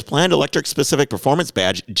 Volkswagen's planned electric-specific performance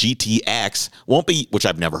badge, GTX, won't be, which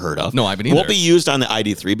I've never heard of. No, I haven't either. Won't be used on the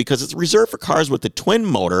ID3 because it's reserved for cars with the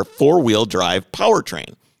twin-motor, four-wheel drive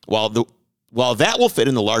powertrain. While that will fit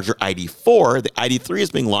in the larger ID4, the ID3 is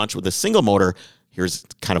being launched with a single motor. Here's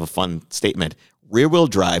kind of a fun statement: rear-wheel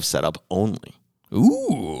drive setup only.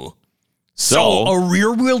 Ooh. So a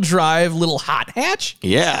rear-wheel drive little hot hatch?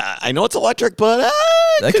 Yeah, I know it's electric, but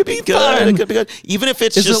that could be good. fun. It could be good. Even if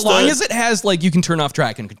it's just as long as it has, like, you can turn off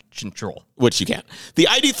track and control. Which you can. The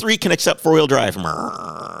ID3 can accept four-wheel drive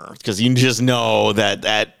because you just know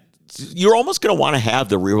that you're almost going to want to have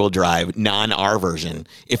the rear-wheel drive non-R version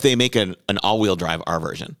if they make an all-wheel drive R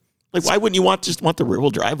version. Like, why wouldn't you want the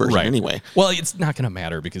rear-wheel drive version anyway? Well, it's not going to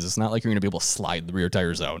matter because it's not like you're going to be able to slide the rear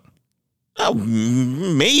tires out. Oh,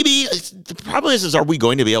 maybe. The problem is, are we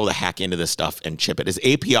going to be able to hack into this stuff and chip it? Is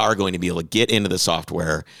APR going to be able to get into the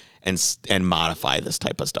software and modify this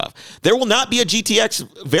type of stuff? There will not be a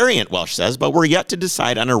GTX variant, Welsh says, but we're yet to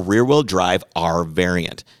decide on a rear-wheel drive R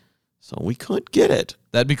variant. So we could get it.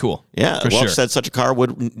 That'd be cool. Yeah, Welsh said such a car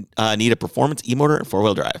would need a performance e-motor and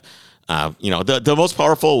four-wheel drive. The most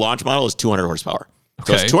powerful launch model is 200 horsepower.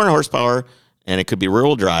 So it's 200 horsepower. And it could be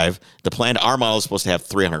rear-wheel drive. The planned R model is supposed to have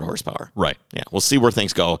 300 horsepower. Right. Yeah, we'll see where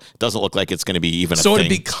things go. Doesn't look like it's going to be even a thing. So it'd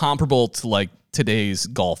be comparable to, like, today's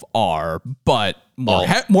Golf R, but more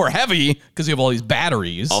heavy because you have all these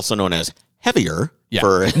batteries. Also known as heavier. Yeah.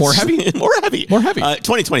 More heavy? More heavy.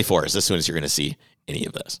 2024 is as soon as you're going to see any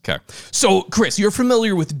of this. Okay. So, Chris, you're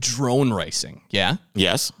familiar with drone racing, yeah?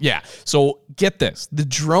 Yes. Yeah. So get this. The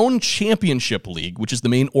Drone Championship League, which is the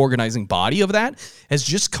main organizing body of that, has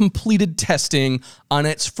just completed testing on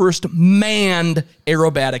its first manned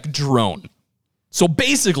aerobatic drone. So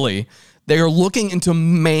basically, they are looking into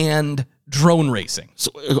manned drone racing.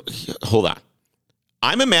 So hold on.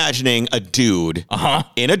 I'm imagining a dude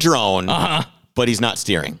in a drone, but he's not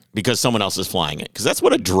steering because someone else is flying it. Because that's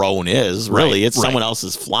what a drone is, really. It's someone else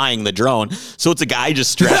is flying the drone. So it's a guy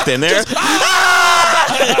just strapped in there. He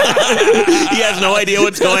has no idea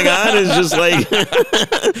what's going on. It's just like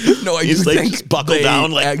he's like just buckled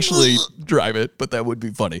down, like actually drive it, but that would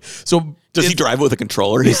be funny. So does he drive with a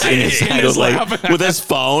controller? He's sitting inside with his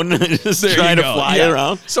phone, just trying to fly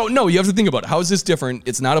around. So no, you have to think about it. How is this different?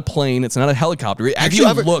 It's not a plane. It's not a helicopter. It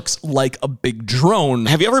actually looks like a big drone.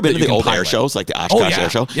 Have you ever been to the old air shows, like the Oshkosh Air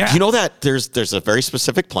Show? Yeah. Do you know that there's a very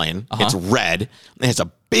specific plane? It's red. And it has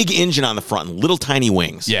a big engine on the front and little tiny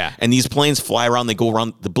wings. Yeah. And these planes fly around. They go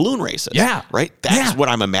around the balloon races. Yeah. Right? That's what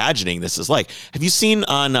I'm imagining this is like. Have you seen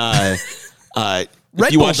on...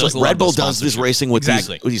 Red Bull does this racing with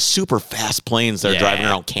these super fast planes that are driving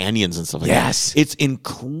around canyons and stuff like that. It's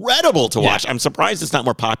incredible to watch. I'm surprised it's not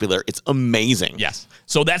more popular. It's amazing. Yes.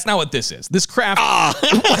 So that's not what this is. This craft.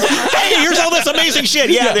 Hey, here's all this amazing shit.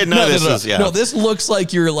 Yeah, I didn't know this. No, this looks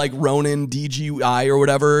like your like Ronin DJI or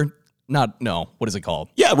whatever. What is it called?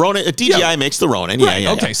 Yeah, Ronin. DJI makes the Ronin.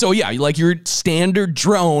 Yeah. Okay, so like your standard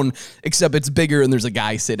drone, except it's bigger and there's a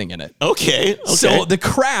guy sitting in it. Okay. So the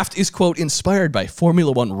craft is, quote, inspired by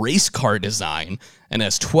Formula One race car design and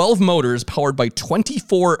has 12 motors powered by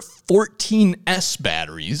 24 14S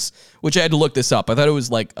batteries, which I had to look this up. I thought it was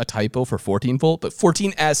like a typo for 14 volt, but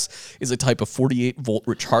 14S is a type of 48 volt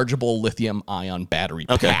rechargeable lithium ion battery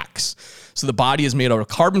packs. So the body is made out of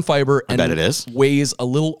carbon fiber and it is. Weighs a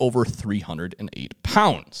little over 308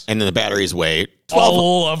 pounds. And then the batteries weigh 12.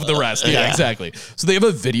 All of the rest. Yeah, exactly. So they have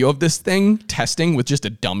a video of this thing testing with just a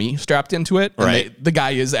dummy strapped into it. And the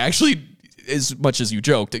guy is actually, as much as you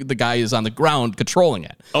joked, the guy is on the ground controlling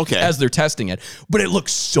it. Okay. As they're testing it. But it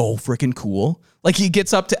looks so freaking cool. Like he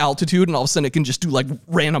gets up to altitude and all of a sudden it can just do like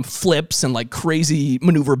random flips and like crazy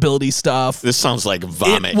maneuverability stuff. This sounds like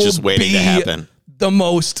vomit just waiting to happen. The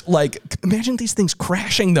most, like, imagine these things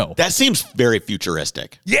crashing though. That seems very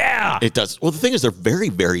futuristic. Yeah. It does. Well, the thing is, they're very,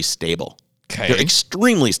 very stable. Okay. They're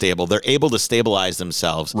extremely stable. They're able to stabilize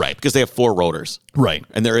themselves. Right. Because they have 4 rotors. Right.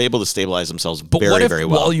 And they're able to stabilize themselves but very, what if, very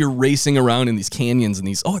well. While you're racing around in these canyons and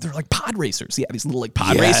these, they're like pod racers. Yeah, these little like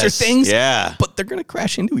pod racer things. Yeah. But they're going to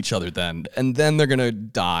crash into each other then. And then they're going to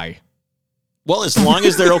die. Well, as long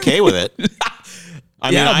as they're okay with it. I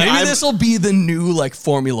Yeah, mean, maybe this will be the new like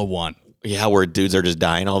Formula One. Yeah, where dudes are just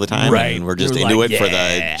dying all the time, Right. And we're just They're into like, it for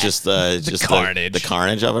yeah, the carnage. the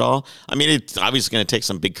carnage of it all. I mean, it's obviously going to take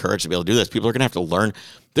some big courage to be able to do this. People are going to have to learn.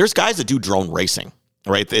 There's guys that do drone racing,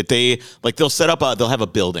 right? They'll set up they'll have a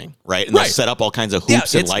building, right, and they'll set up all kinds of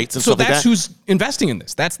hoops and lights and stuff like that. So that's who's investing in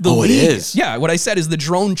this. That's the Oh, it league. is? Yeah, what I said is the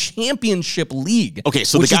Drone Championship League. Okay,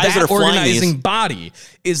 so the which guys is that are flying organizing these- body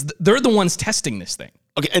they're the ones testing this thing.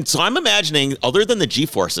 Okay, and so I'm imagining, other than the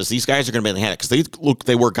G-forces, these guys are going to be able to handle it because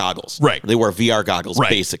they wear goggles, Right. They wear VR goggles, Right.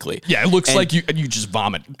 basically. Yeah, it looks And like you just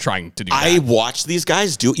vomit trying to do I that. watch these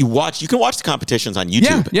guys do. You can watch the competitions on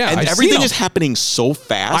YouTube. Yeah, and I see everything them. is happening so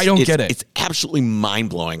fast. I don't get it. It's absolutely mind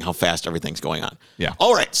blowing how fast everything's going on. Yeah.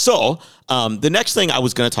 All right. So the next thing I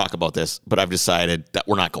was going to talk about this, but I've decided that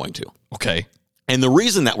we're not going to. Okay. And the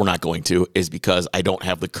reason that we're not going to is because I don't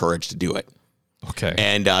have the courage to do it. Okay.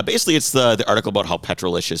 And basically, it's the article about how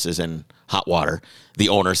Petrolicious is in hot water. The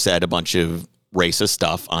owner said a bunch of racist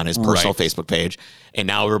stuff on his personal Right. Facebook page, and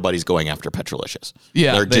now everybody's going after Petrolicious.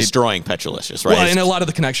 Yeah, they're they- destroying Petrolicious, right? Well, and a lot of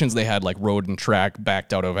the connections they had, like Road and Track,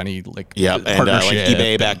 backed out of any like Yeah, and like partnership.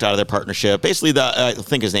 eBay backed out of their partnership. Basically, I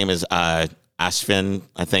think his name is Ashvin,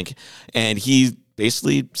 I think, and he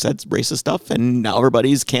basically said racist stuff, and now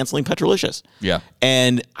everybody's canceling Petrolicious. Yeah.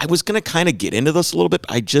 And I was gonna kind of get into this a little bit.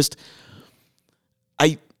 But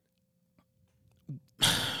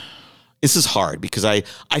this is hard because I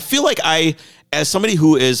feel like as somebody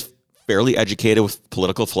who is fairly educated with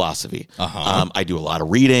political philosophy, I do a lot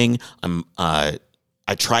of reading.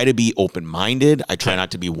 I try to be open-minded. I try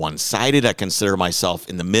not to be one-sided. I consider myself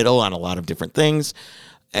in the middle on a lot of different things.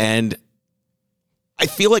 And I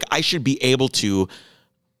feel like I should be able to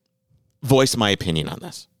voice my opinion on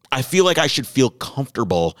this. I feel like I should feel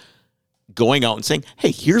comfortable going out and saying,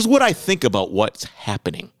 hey, here's what I think about what's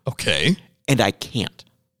happening. Okay. And I can't.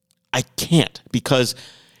 I can't, because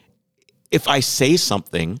if I say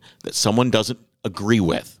something that someone doesn't agree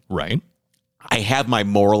with, Right. I have my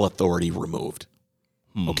moral authority removed.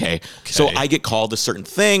 Okay. So I get called a certain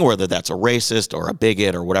thing, whether that's a racist or a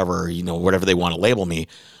bigot or whatever, whatever they want to label me.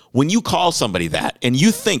 When you call somebody that and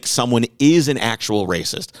you think someone is an actual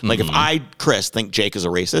racist, like if I, Chris, think Jake is a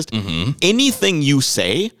racist, anything you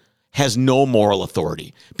say has no moral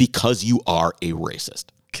authority because you are a racist.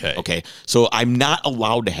 Okay. Okay. So I'm not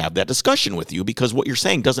allowed to have that discussion with you because what you're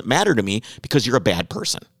saying doesn't matter to me because you're a bad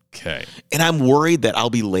person. Okay. And I'm worried that I'll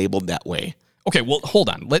be labeled that way. Okay. Well, hold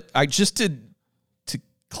on. To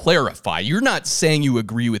clarify, you're not saying you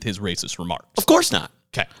agree with his racist remarks. Of course not.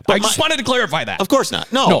 Okay. But I just wanted to clarify that. Of course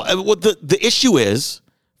not. No. What the issue is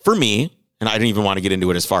for me, and I didn't even want to get into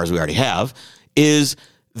it as far as we already have, is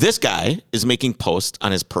this guy is making posts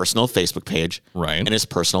on his personal Facebook page Right. and his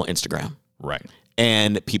personal Instagram. Right.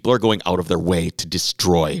 And people are going out of their way to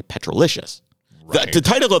destroy Petrolicious. Right. The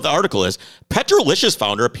title of the article is Petrolicious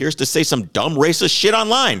founder appears to say some dumb racist shit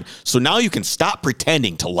online. So now you can stop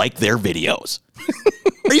pretending to like their videos.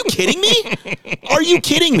 Are you kidding me? Are you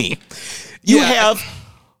kidding me? You have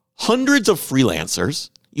hundreds of freelancers.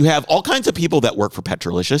 You have all kinds of people that work for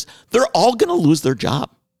Petrolicious. They're all going to lose their job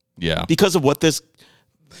Yeah. because of what this.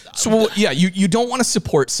 So yeah, you don't want to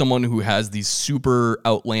support someone who has these super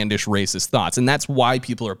outlandish racist thoughts, and that's why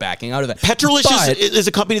people are backing out of that. Petrolicious But- is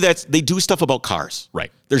a company they do stuff about cars.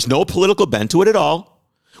 Right. There's no political bent to it at all.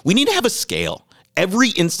 We need to have a scale. Every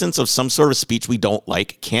instance of some sort of speech we don't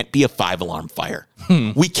like can't be a 5-alarm fire.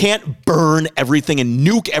 We can't burn everything and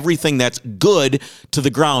nuke everything that's good to the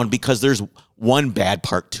ground because there's one bad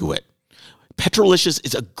part to it. Petrolicious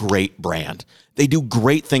is a great brand. They do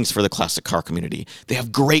great things for the classic car community. They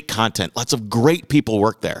have great content. Lots of great people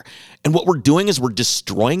work there. And what we're doing is we're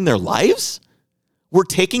destroying their lives. We're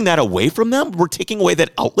taking that away from them. We're taking away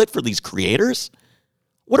that outlet for these creators.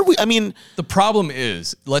 What are we? I mean, The problem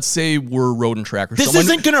is, let's say we're Road and Track or this someone.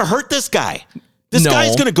 isn't going to hurt this guy. This No.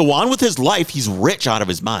 guy's going to go on with his life. He's rich out of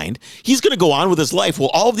his mind. He's going to go on with his life. Well,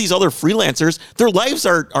 all of these other freelancers, their lives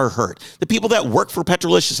are hurt. The people that work for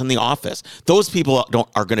Petrolicious in the office, those people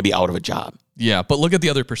are going to be out of a job. Yeah, but look at the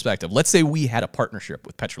other perspective. Let's say we had a partnership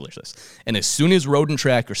with Petrolicious, and as soon as Road and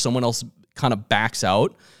Track or someone else kind of backs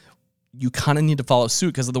out, you kind of need to follow suit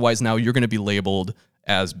because otherwise now you're going to be labeled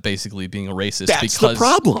as basically being a racist. That's the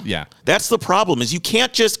problem. Yeah. That's the problem is you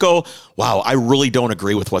can't just go, wow, I really don't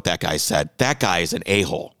agree with what that guy said. That guy is an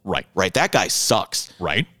a-hole. Right. Right. That guy sucks.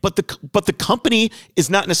 Right. But the company is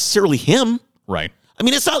not necessarily him. Right. I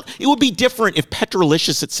mean, it would be different if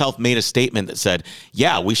Petrolicious itself made a statement that said,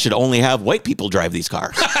 yeah, we should only have white people drive these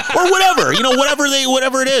cars or whatever,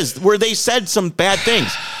 whatever it is, where they said some bad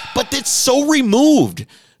things, but it's so removed.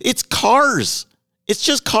 It's cars. It's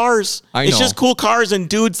just cars. I It's know. just cool cars and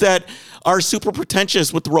dudes that are super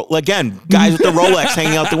pretentious with the again, guys with the Rolex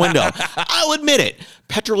hanging out the window. I'll admit it.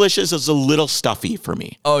 Petrolicious is a little stuffy for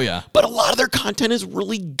me. Oh, yeah. But a lot of their content is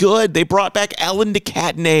really good. They brought back Alan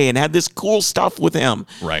DeCadenet and had this cool stuff with him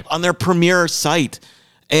on their premiere site.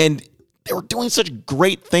 And they were doing such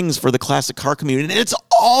great things for the classic car community. And it's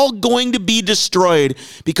all going to be destroyed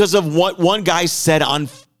because of what one guy said on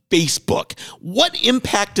Facebook. What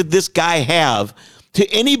impact did this guy have to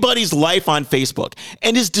anybody's life on Facebook?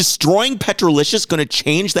 And is destroying Petrolicious going to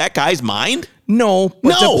change that guy's mind? No,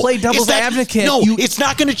 but to play devil's advocate. It's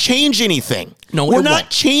not going to change anything. No, we're it not won't.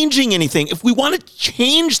 changing anything. If we want to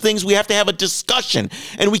change things, we have to have a discussion.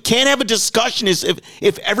 And we can't have a discussion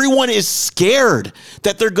if everyone is scared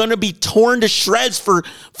that they're going to be torn to shreds for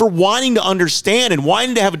wanting to understand and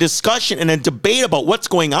wanting to have a discussion and a debate about what's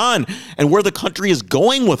going on and where the country is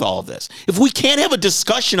going with all of this. If we can't have a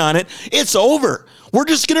discussion on it, it's over. We're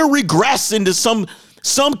just going to regress into some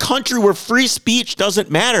country where free speech doesn't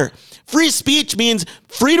matter. Free speech means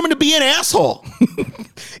freedom to be an asshole.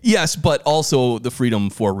 Yes, but also the freedom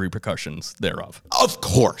for repercussions thereof. Of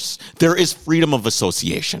course, there is freedom of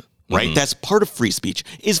association, right? Mm-hmm. That's part of free speech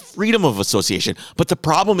is freedom of association. But the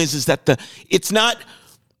problem is that it's not.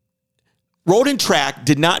 Road and Track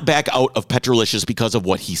did not back out of Petrolicious because of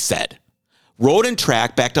what he said. Road and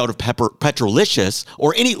Track backed out of Petrolicious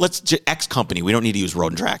or any X company. We don't need to use Road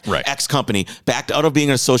and Track. Right. X company backed out of being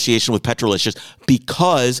an association with Petrolicious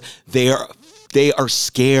because they are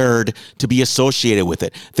scared to be associated with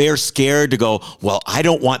it. They are scared to go, well, I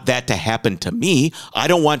don't want that to happen to me. I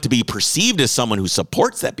don't want to be perceived as someone who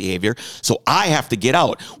supports that behavior, so I have to get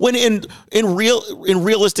out. When in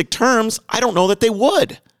realistic terms, I don't know that they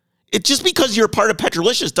would. It just because you're a part of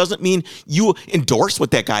Petrolicious doesn't mean you endorse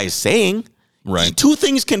what that guy is saying. Right. Two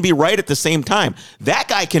things can be right at the same time. That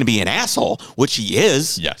guy can be an asshole, which he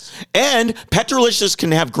is. Yes. And Petrolicious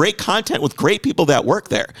can have great content with great people that work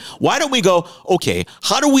there. Why don't we go, okay,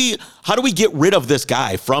 how do we get rid of this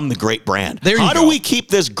guy from the great brand? There you how go. do we keep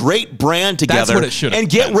this great brand together what it should have and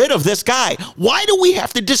get been. rid of this guy? Why do we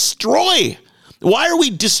have to destroy? Why are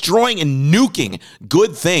we destroying and nuking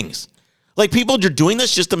good things? Like people are doing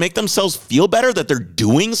this just to make themselves feel better that they're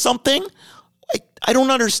doing something? I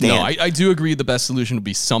don't understand. No, I do agree the best solution would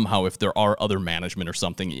be somehow if there are other management or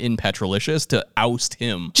something in Petrolicious to oust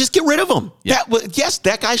him. Just get rid of him. Yeah. Yes,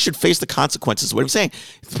 that guy should face the consequences of what I'm saying.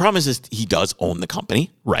 The problem is he does own the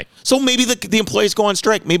company. Right. So maybe the employees go on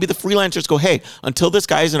strike. Maybe the freelancers go, hey, until this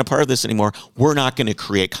guy isn't a part of this anymore, we're not going to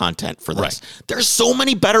create content for this. Right. There's so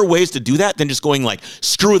many better ways to do that than just going like,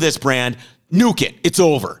 screw this brand, nuke it, it's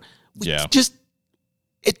over.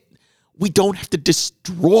 We don't have to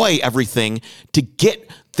destroy everything to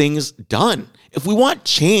get things done. If we want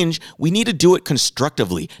change, we need to do it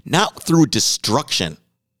constructively, not through destruction.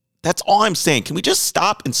 That's all I'm saying. Can we just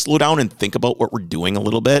stop and slow down and think about what we're doing a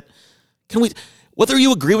little bit? Can we, whether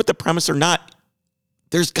you agree with the premise or not,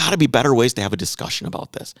 there's got to be better ways to have a discussion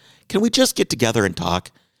about this. Can we just get together and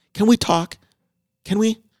talk? Can we talk? Can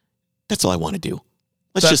we? That's all I want to do.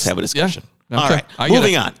 Let's just have a discussion. Yeah. Okay. All right,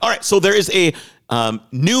 moving on. All right, so there is a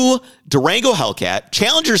new Durango Hellcat,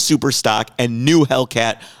 Challenger Super Stock, and new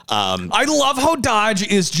Hellcat. I love how Dodge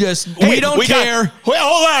is just, we don't care. Wait,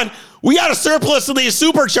 hold on. We got a surplus of these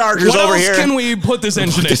superchargers What over else here. can we put this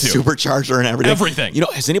engine The into? supercharger and everything. Everything. You know,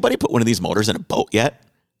 has anybody put one of these motors in a boat yet?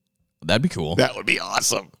 That'd be cool. That would be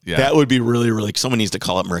awesome. Yeah. That would be really, really. Someone needs to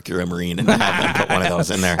call up Mercury Marine and have them put one of those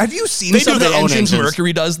in there. Have you seen They some do of the their own engines engines.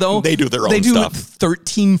 Mercury does, though? They do their own They do stuff.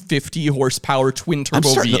 1350 horsepower twin turbo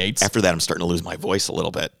V8s. After that, I'm starting to lose my voice a little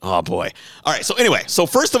bit. Oh, boy. All right. So anyway,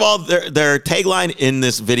 first of all, their tagline in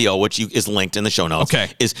this video, which is linked in the show notes,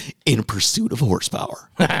 is in pursuit of horsepower,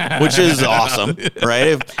 which is awesome, right?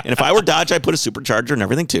 And if I were Dodge, I'd put a supercharger and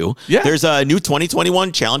everything, too. Yeah. There's a new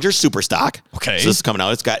 2021 Challenger Super Stock. Okay. So this is coming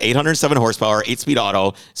out. It's got 807 horsepower, 8-speed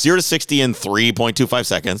auto, 0 to 60 in 3.25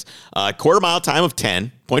 seconds, quarter mile time of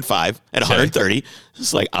 10.5 at 130.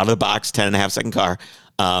 It's like out of the box, 10.5-second car.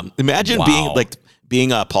 Imagine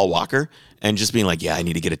being Paul Walker and just being like, yeah, I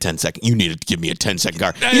need to get a 10-second. You need to give me a 10-second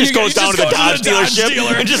car. He just goes down to the Dodge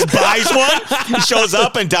dealership and just buys one. He shows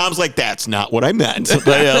up and Dom's like, that's not what I meant.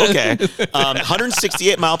 But okay.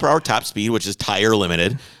 168 mile per hour top speed, which is tire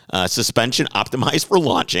limited. Suspension optimized for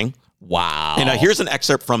launching. Wow. And here's an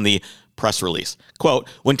excerpt from the press release. Quote,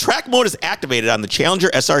 when track mode is activated on the Challenger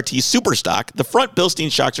SRT Superstock, the front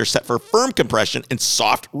Bilstein shocks are set for firm compression and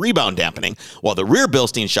soft rebound dampening, while the rear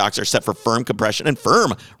Bilstein shocks are set for firm compression and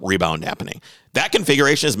firm rebound dampening. That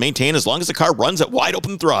configuration is maintained as long as the car runs at wide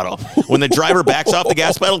open throttle. When the driver backs off the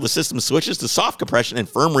gas pedal, the system switches to soft compression and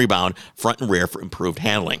firm rebound, front and rear, for improved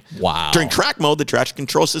handling. Wow. During track mode, the traction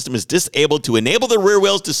control system is disabled to enable the rear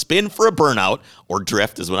wheels to spin for a burnout, or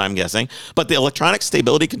drift is what I'm guessing, but the electronic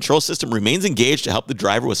stability control system remains engaged to help the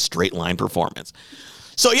driver with straight line performance.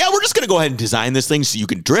 So yeah, we're just going to go ahead and design this thing so you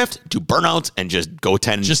can drift, do burnouts, and just go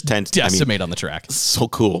 10. Just decimate on the track. So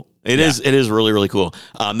cool. It is really, really cool.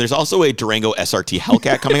 There's also a Durango SRT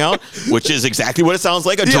Hellcat coming out, which is exactly what it sounds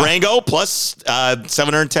like. A Durango plus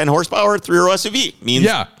 710 horsepower, 3-row SUV. Means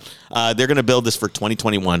they're going to build this for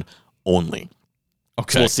 2021 only.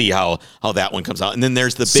 Okay. So we'll see how that one comes out. And then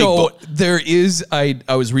there's the big there is, I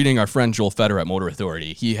was reading our friend Joel Feder at Motor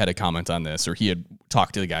Authority. He had a comment on this, or he had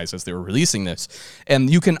talked to the guys as they were releasing this. And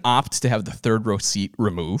you can opt to have the third row seat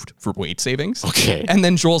removed for weight savings. Okay. And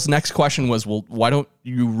then Joel's next question was, well, why don't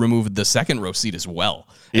you remove the second row seat as well?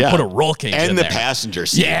 And put a roll cage in there. And the passenger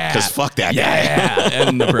seat. Yeah. Because fuck that guy. Yeah.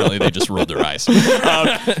 And apparently they just rolled their eyes.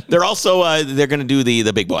 They're also, they're going to do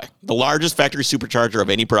the big boy. The largest factory supercharger of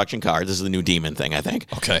any production car. This is the new Demon thing, I think.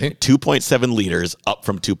 Okay. 2.7 liters up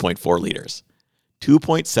from 2.4 liters.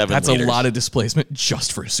 2.7 That's liters. a lot of displacement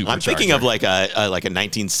just for a supercharger. I'm thinking of like a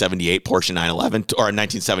 1978 Porsche 911 or a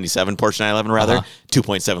 1977 Porsche 911 rather.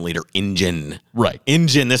 2.7 liter engine. Right.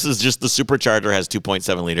 Engine. This is just the supercharger has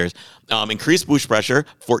 2.7 liters. Increased boost pressure,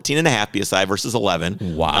 14.5 psi versus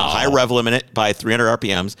 11. Wow. High rev limit by 300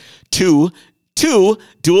 RPMs. Two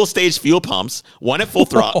dual stage fuel pumps, one at full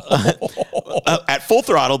throttle. At full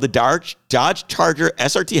throttle, the Dodge Charger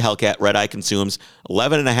SRT Hellcat Red Eye consumes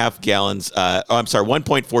 11.5 gallons.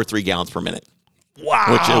 1.43 gallons per minute.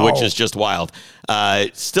 Wow. Which is just wild.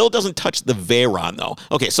 Still doesn't touch the Veyron though.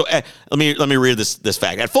 Okay, so let me read this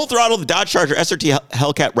fact. At full throttle, the Dodge Charger SRT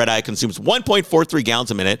Hellcat Red Eye consumes 1.43 gallons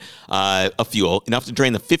a minute of fuel, enough to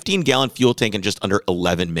drain the 15-gallon fuel tank in just under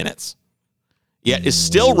 11 minutes. Yet is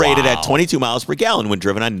still rated at 22 miles per gallon when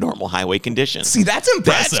driven on normal highway conditions. See, that's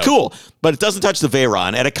impressive. That's cool, but it doesn't touch the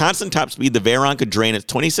Veyron. At a constant top speed, the Veyron could drain its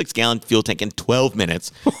 26-gallon fuel tank in 12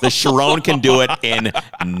 minutes. The Chiron can do it in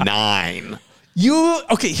 9.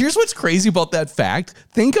 Here's what's crazy about that fact.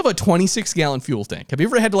 Think of a 26-gallon fuel tank. Have you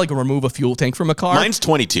ever had to remove a fuel tank from a car? Mine's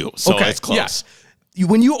 22, so it's close. Yes.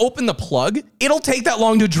 When you open the plug, it'll take that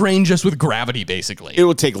long to drain just with gravity, basically. It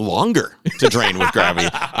will take longer to drain with gravity.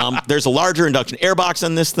 There's a larger induction airbox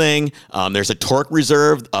on this thing. There's a torque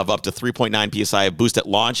reserve of up to 3.9 psi of boost at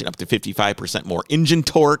launch and up to 55% more engine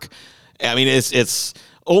torque. I mean, it's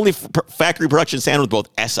only factory production standard with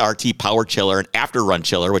both SRT power chiller and after run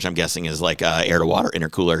chiller, which I'm guessing is like air to water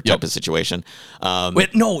intercooler type of situation.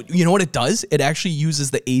 Wait, no, you know what it does? It actually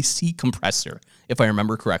uses the AC compressor, if I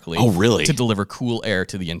remember correctly. Oh, really? To deliver cool air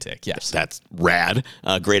to the intake. Yes. That's rad.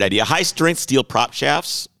 Great idea. High strength steel prop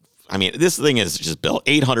shafts. I mean, this thing is just built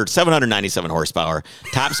 797 horsepower,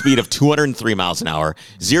 top speed of 203 miles an hour,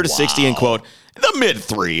 0 to 60 in quote, the mid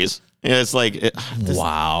threes. And it's like,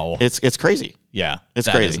 wow. It's crazy. Yeah. It's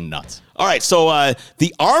that crazy. is nuts. All right. So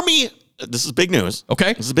the Army, this is big news.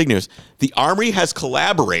 Okay. This is big news. The Army has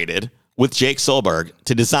collaborated with Jake Solberg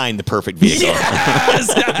to design the perfect vehicle.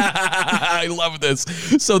 Yes! I love this.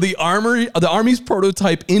 So the Army's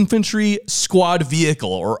prototype infantry squad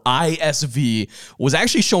vehicle, or ISV, was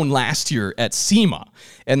actually shown last year at SEMA.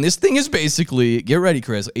 And this thing is basically, get ready,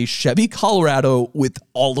 Chris, a Chevy Colorado with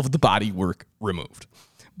all of the bodywork removed.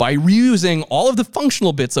 By reusing all of the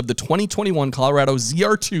functional bits of the 2021 Colorado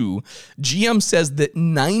ZR2, GM says that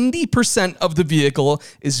 90% of the vehicle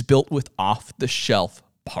is built with off-the-shelf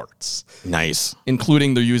parts. Nice.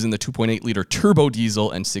 Including they're using the 2.8-liter turbo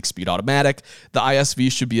diesel and 6-speed automatic. The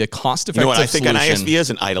ISV should be a cost-effective solution. You know what I think solution. an ISV is?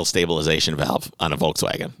 An idle stabilization valve on a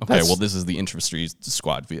Volkswagen. Okay, well, this is the infantry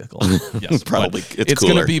squad vehicle. Yes, Probably. It's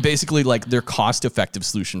going to be basically like their cost-effective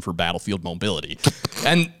solution for battlefield mobility.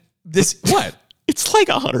 And this, what? It's like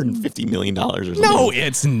 $150 million or something. No,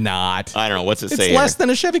 it's not. I don't know. What's it It's say? less than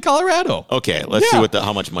a Chevy Colorado. Okay, let's see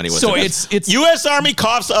how much money was. So in it's U.S. Army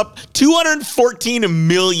coughs up $214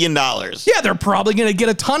 million. Yeah, they're probably going to get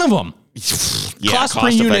a ton of them. Yeah, cost per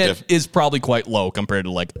unit is probably quite low compared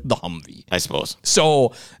to like the Humvee, I suppose.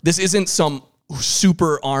 So this isn't some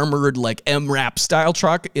super armored like MRAP style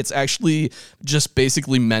truck. It's actually just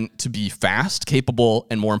basically meant to be fast, capable,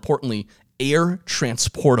 and more importantly, air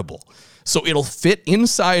transportable. So it'll fit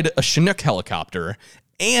inside a Chinook helicopter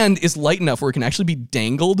and is light enough where it can actually be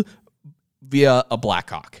dangled via a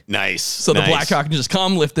Blackhawk. Nice. So the Blackhawk can just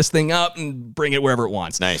come, lift this thing up, and bring it wherever it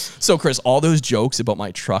wants. Nice. So, Chris, all those jokes about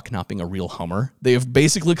my truck not being a real Hummer, they have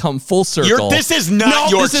basically come full circle. This is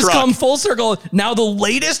not your this truck. has come full circle. Now the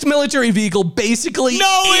latest military vehicle basically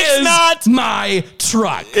it's not my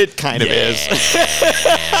truck. It kind of is.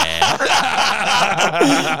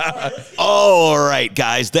 All right,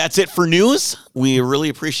 guys, that's it for news. We really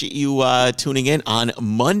appreciate you tuning in. On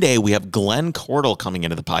Monday, we have Glenn Cordell coming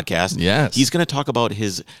into the podcast. Yes. He's going to talk about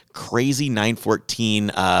his crazy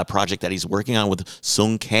 914 project that he's working on with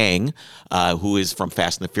Sung Kang, who is from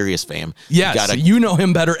Fast and the Furious fame. Yes, you know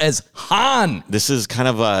him better as Han. This is kind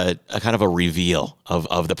of a reveal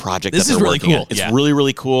of the project. This that is they're really working cool. on. It's Yeah. really,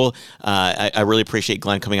 really cool. I really appreciate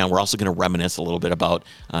Glenn coming on. We're also going to reminisce a little bit about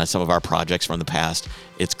some of our projects from the past.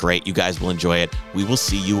 It's great. You guys will enjoy it. We will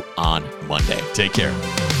see you on Monday. Take care.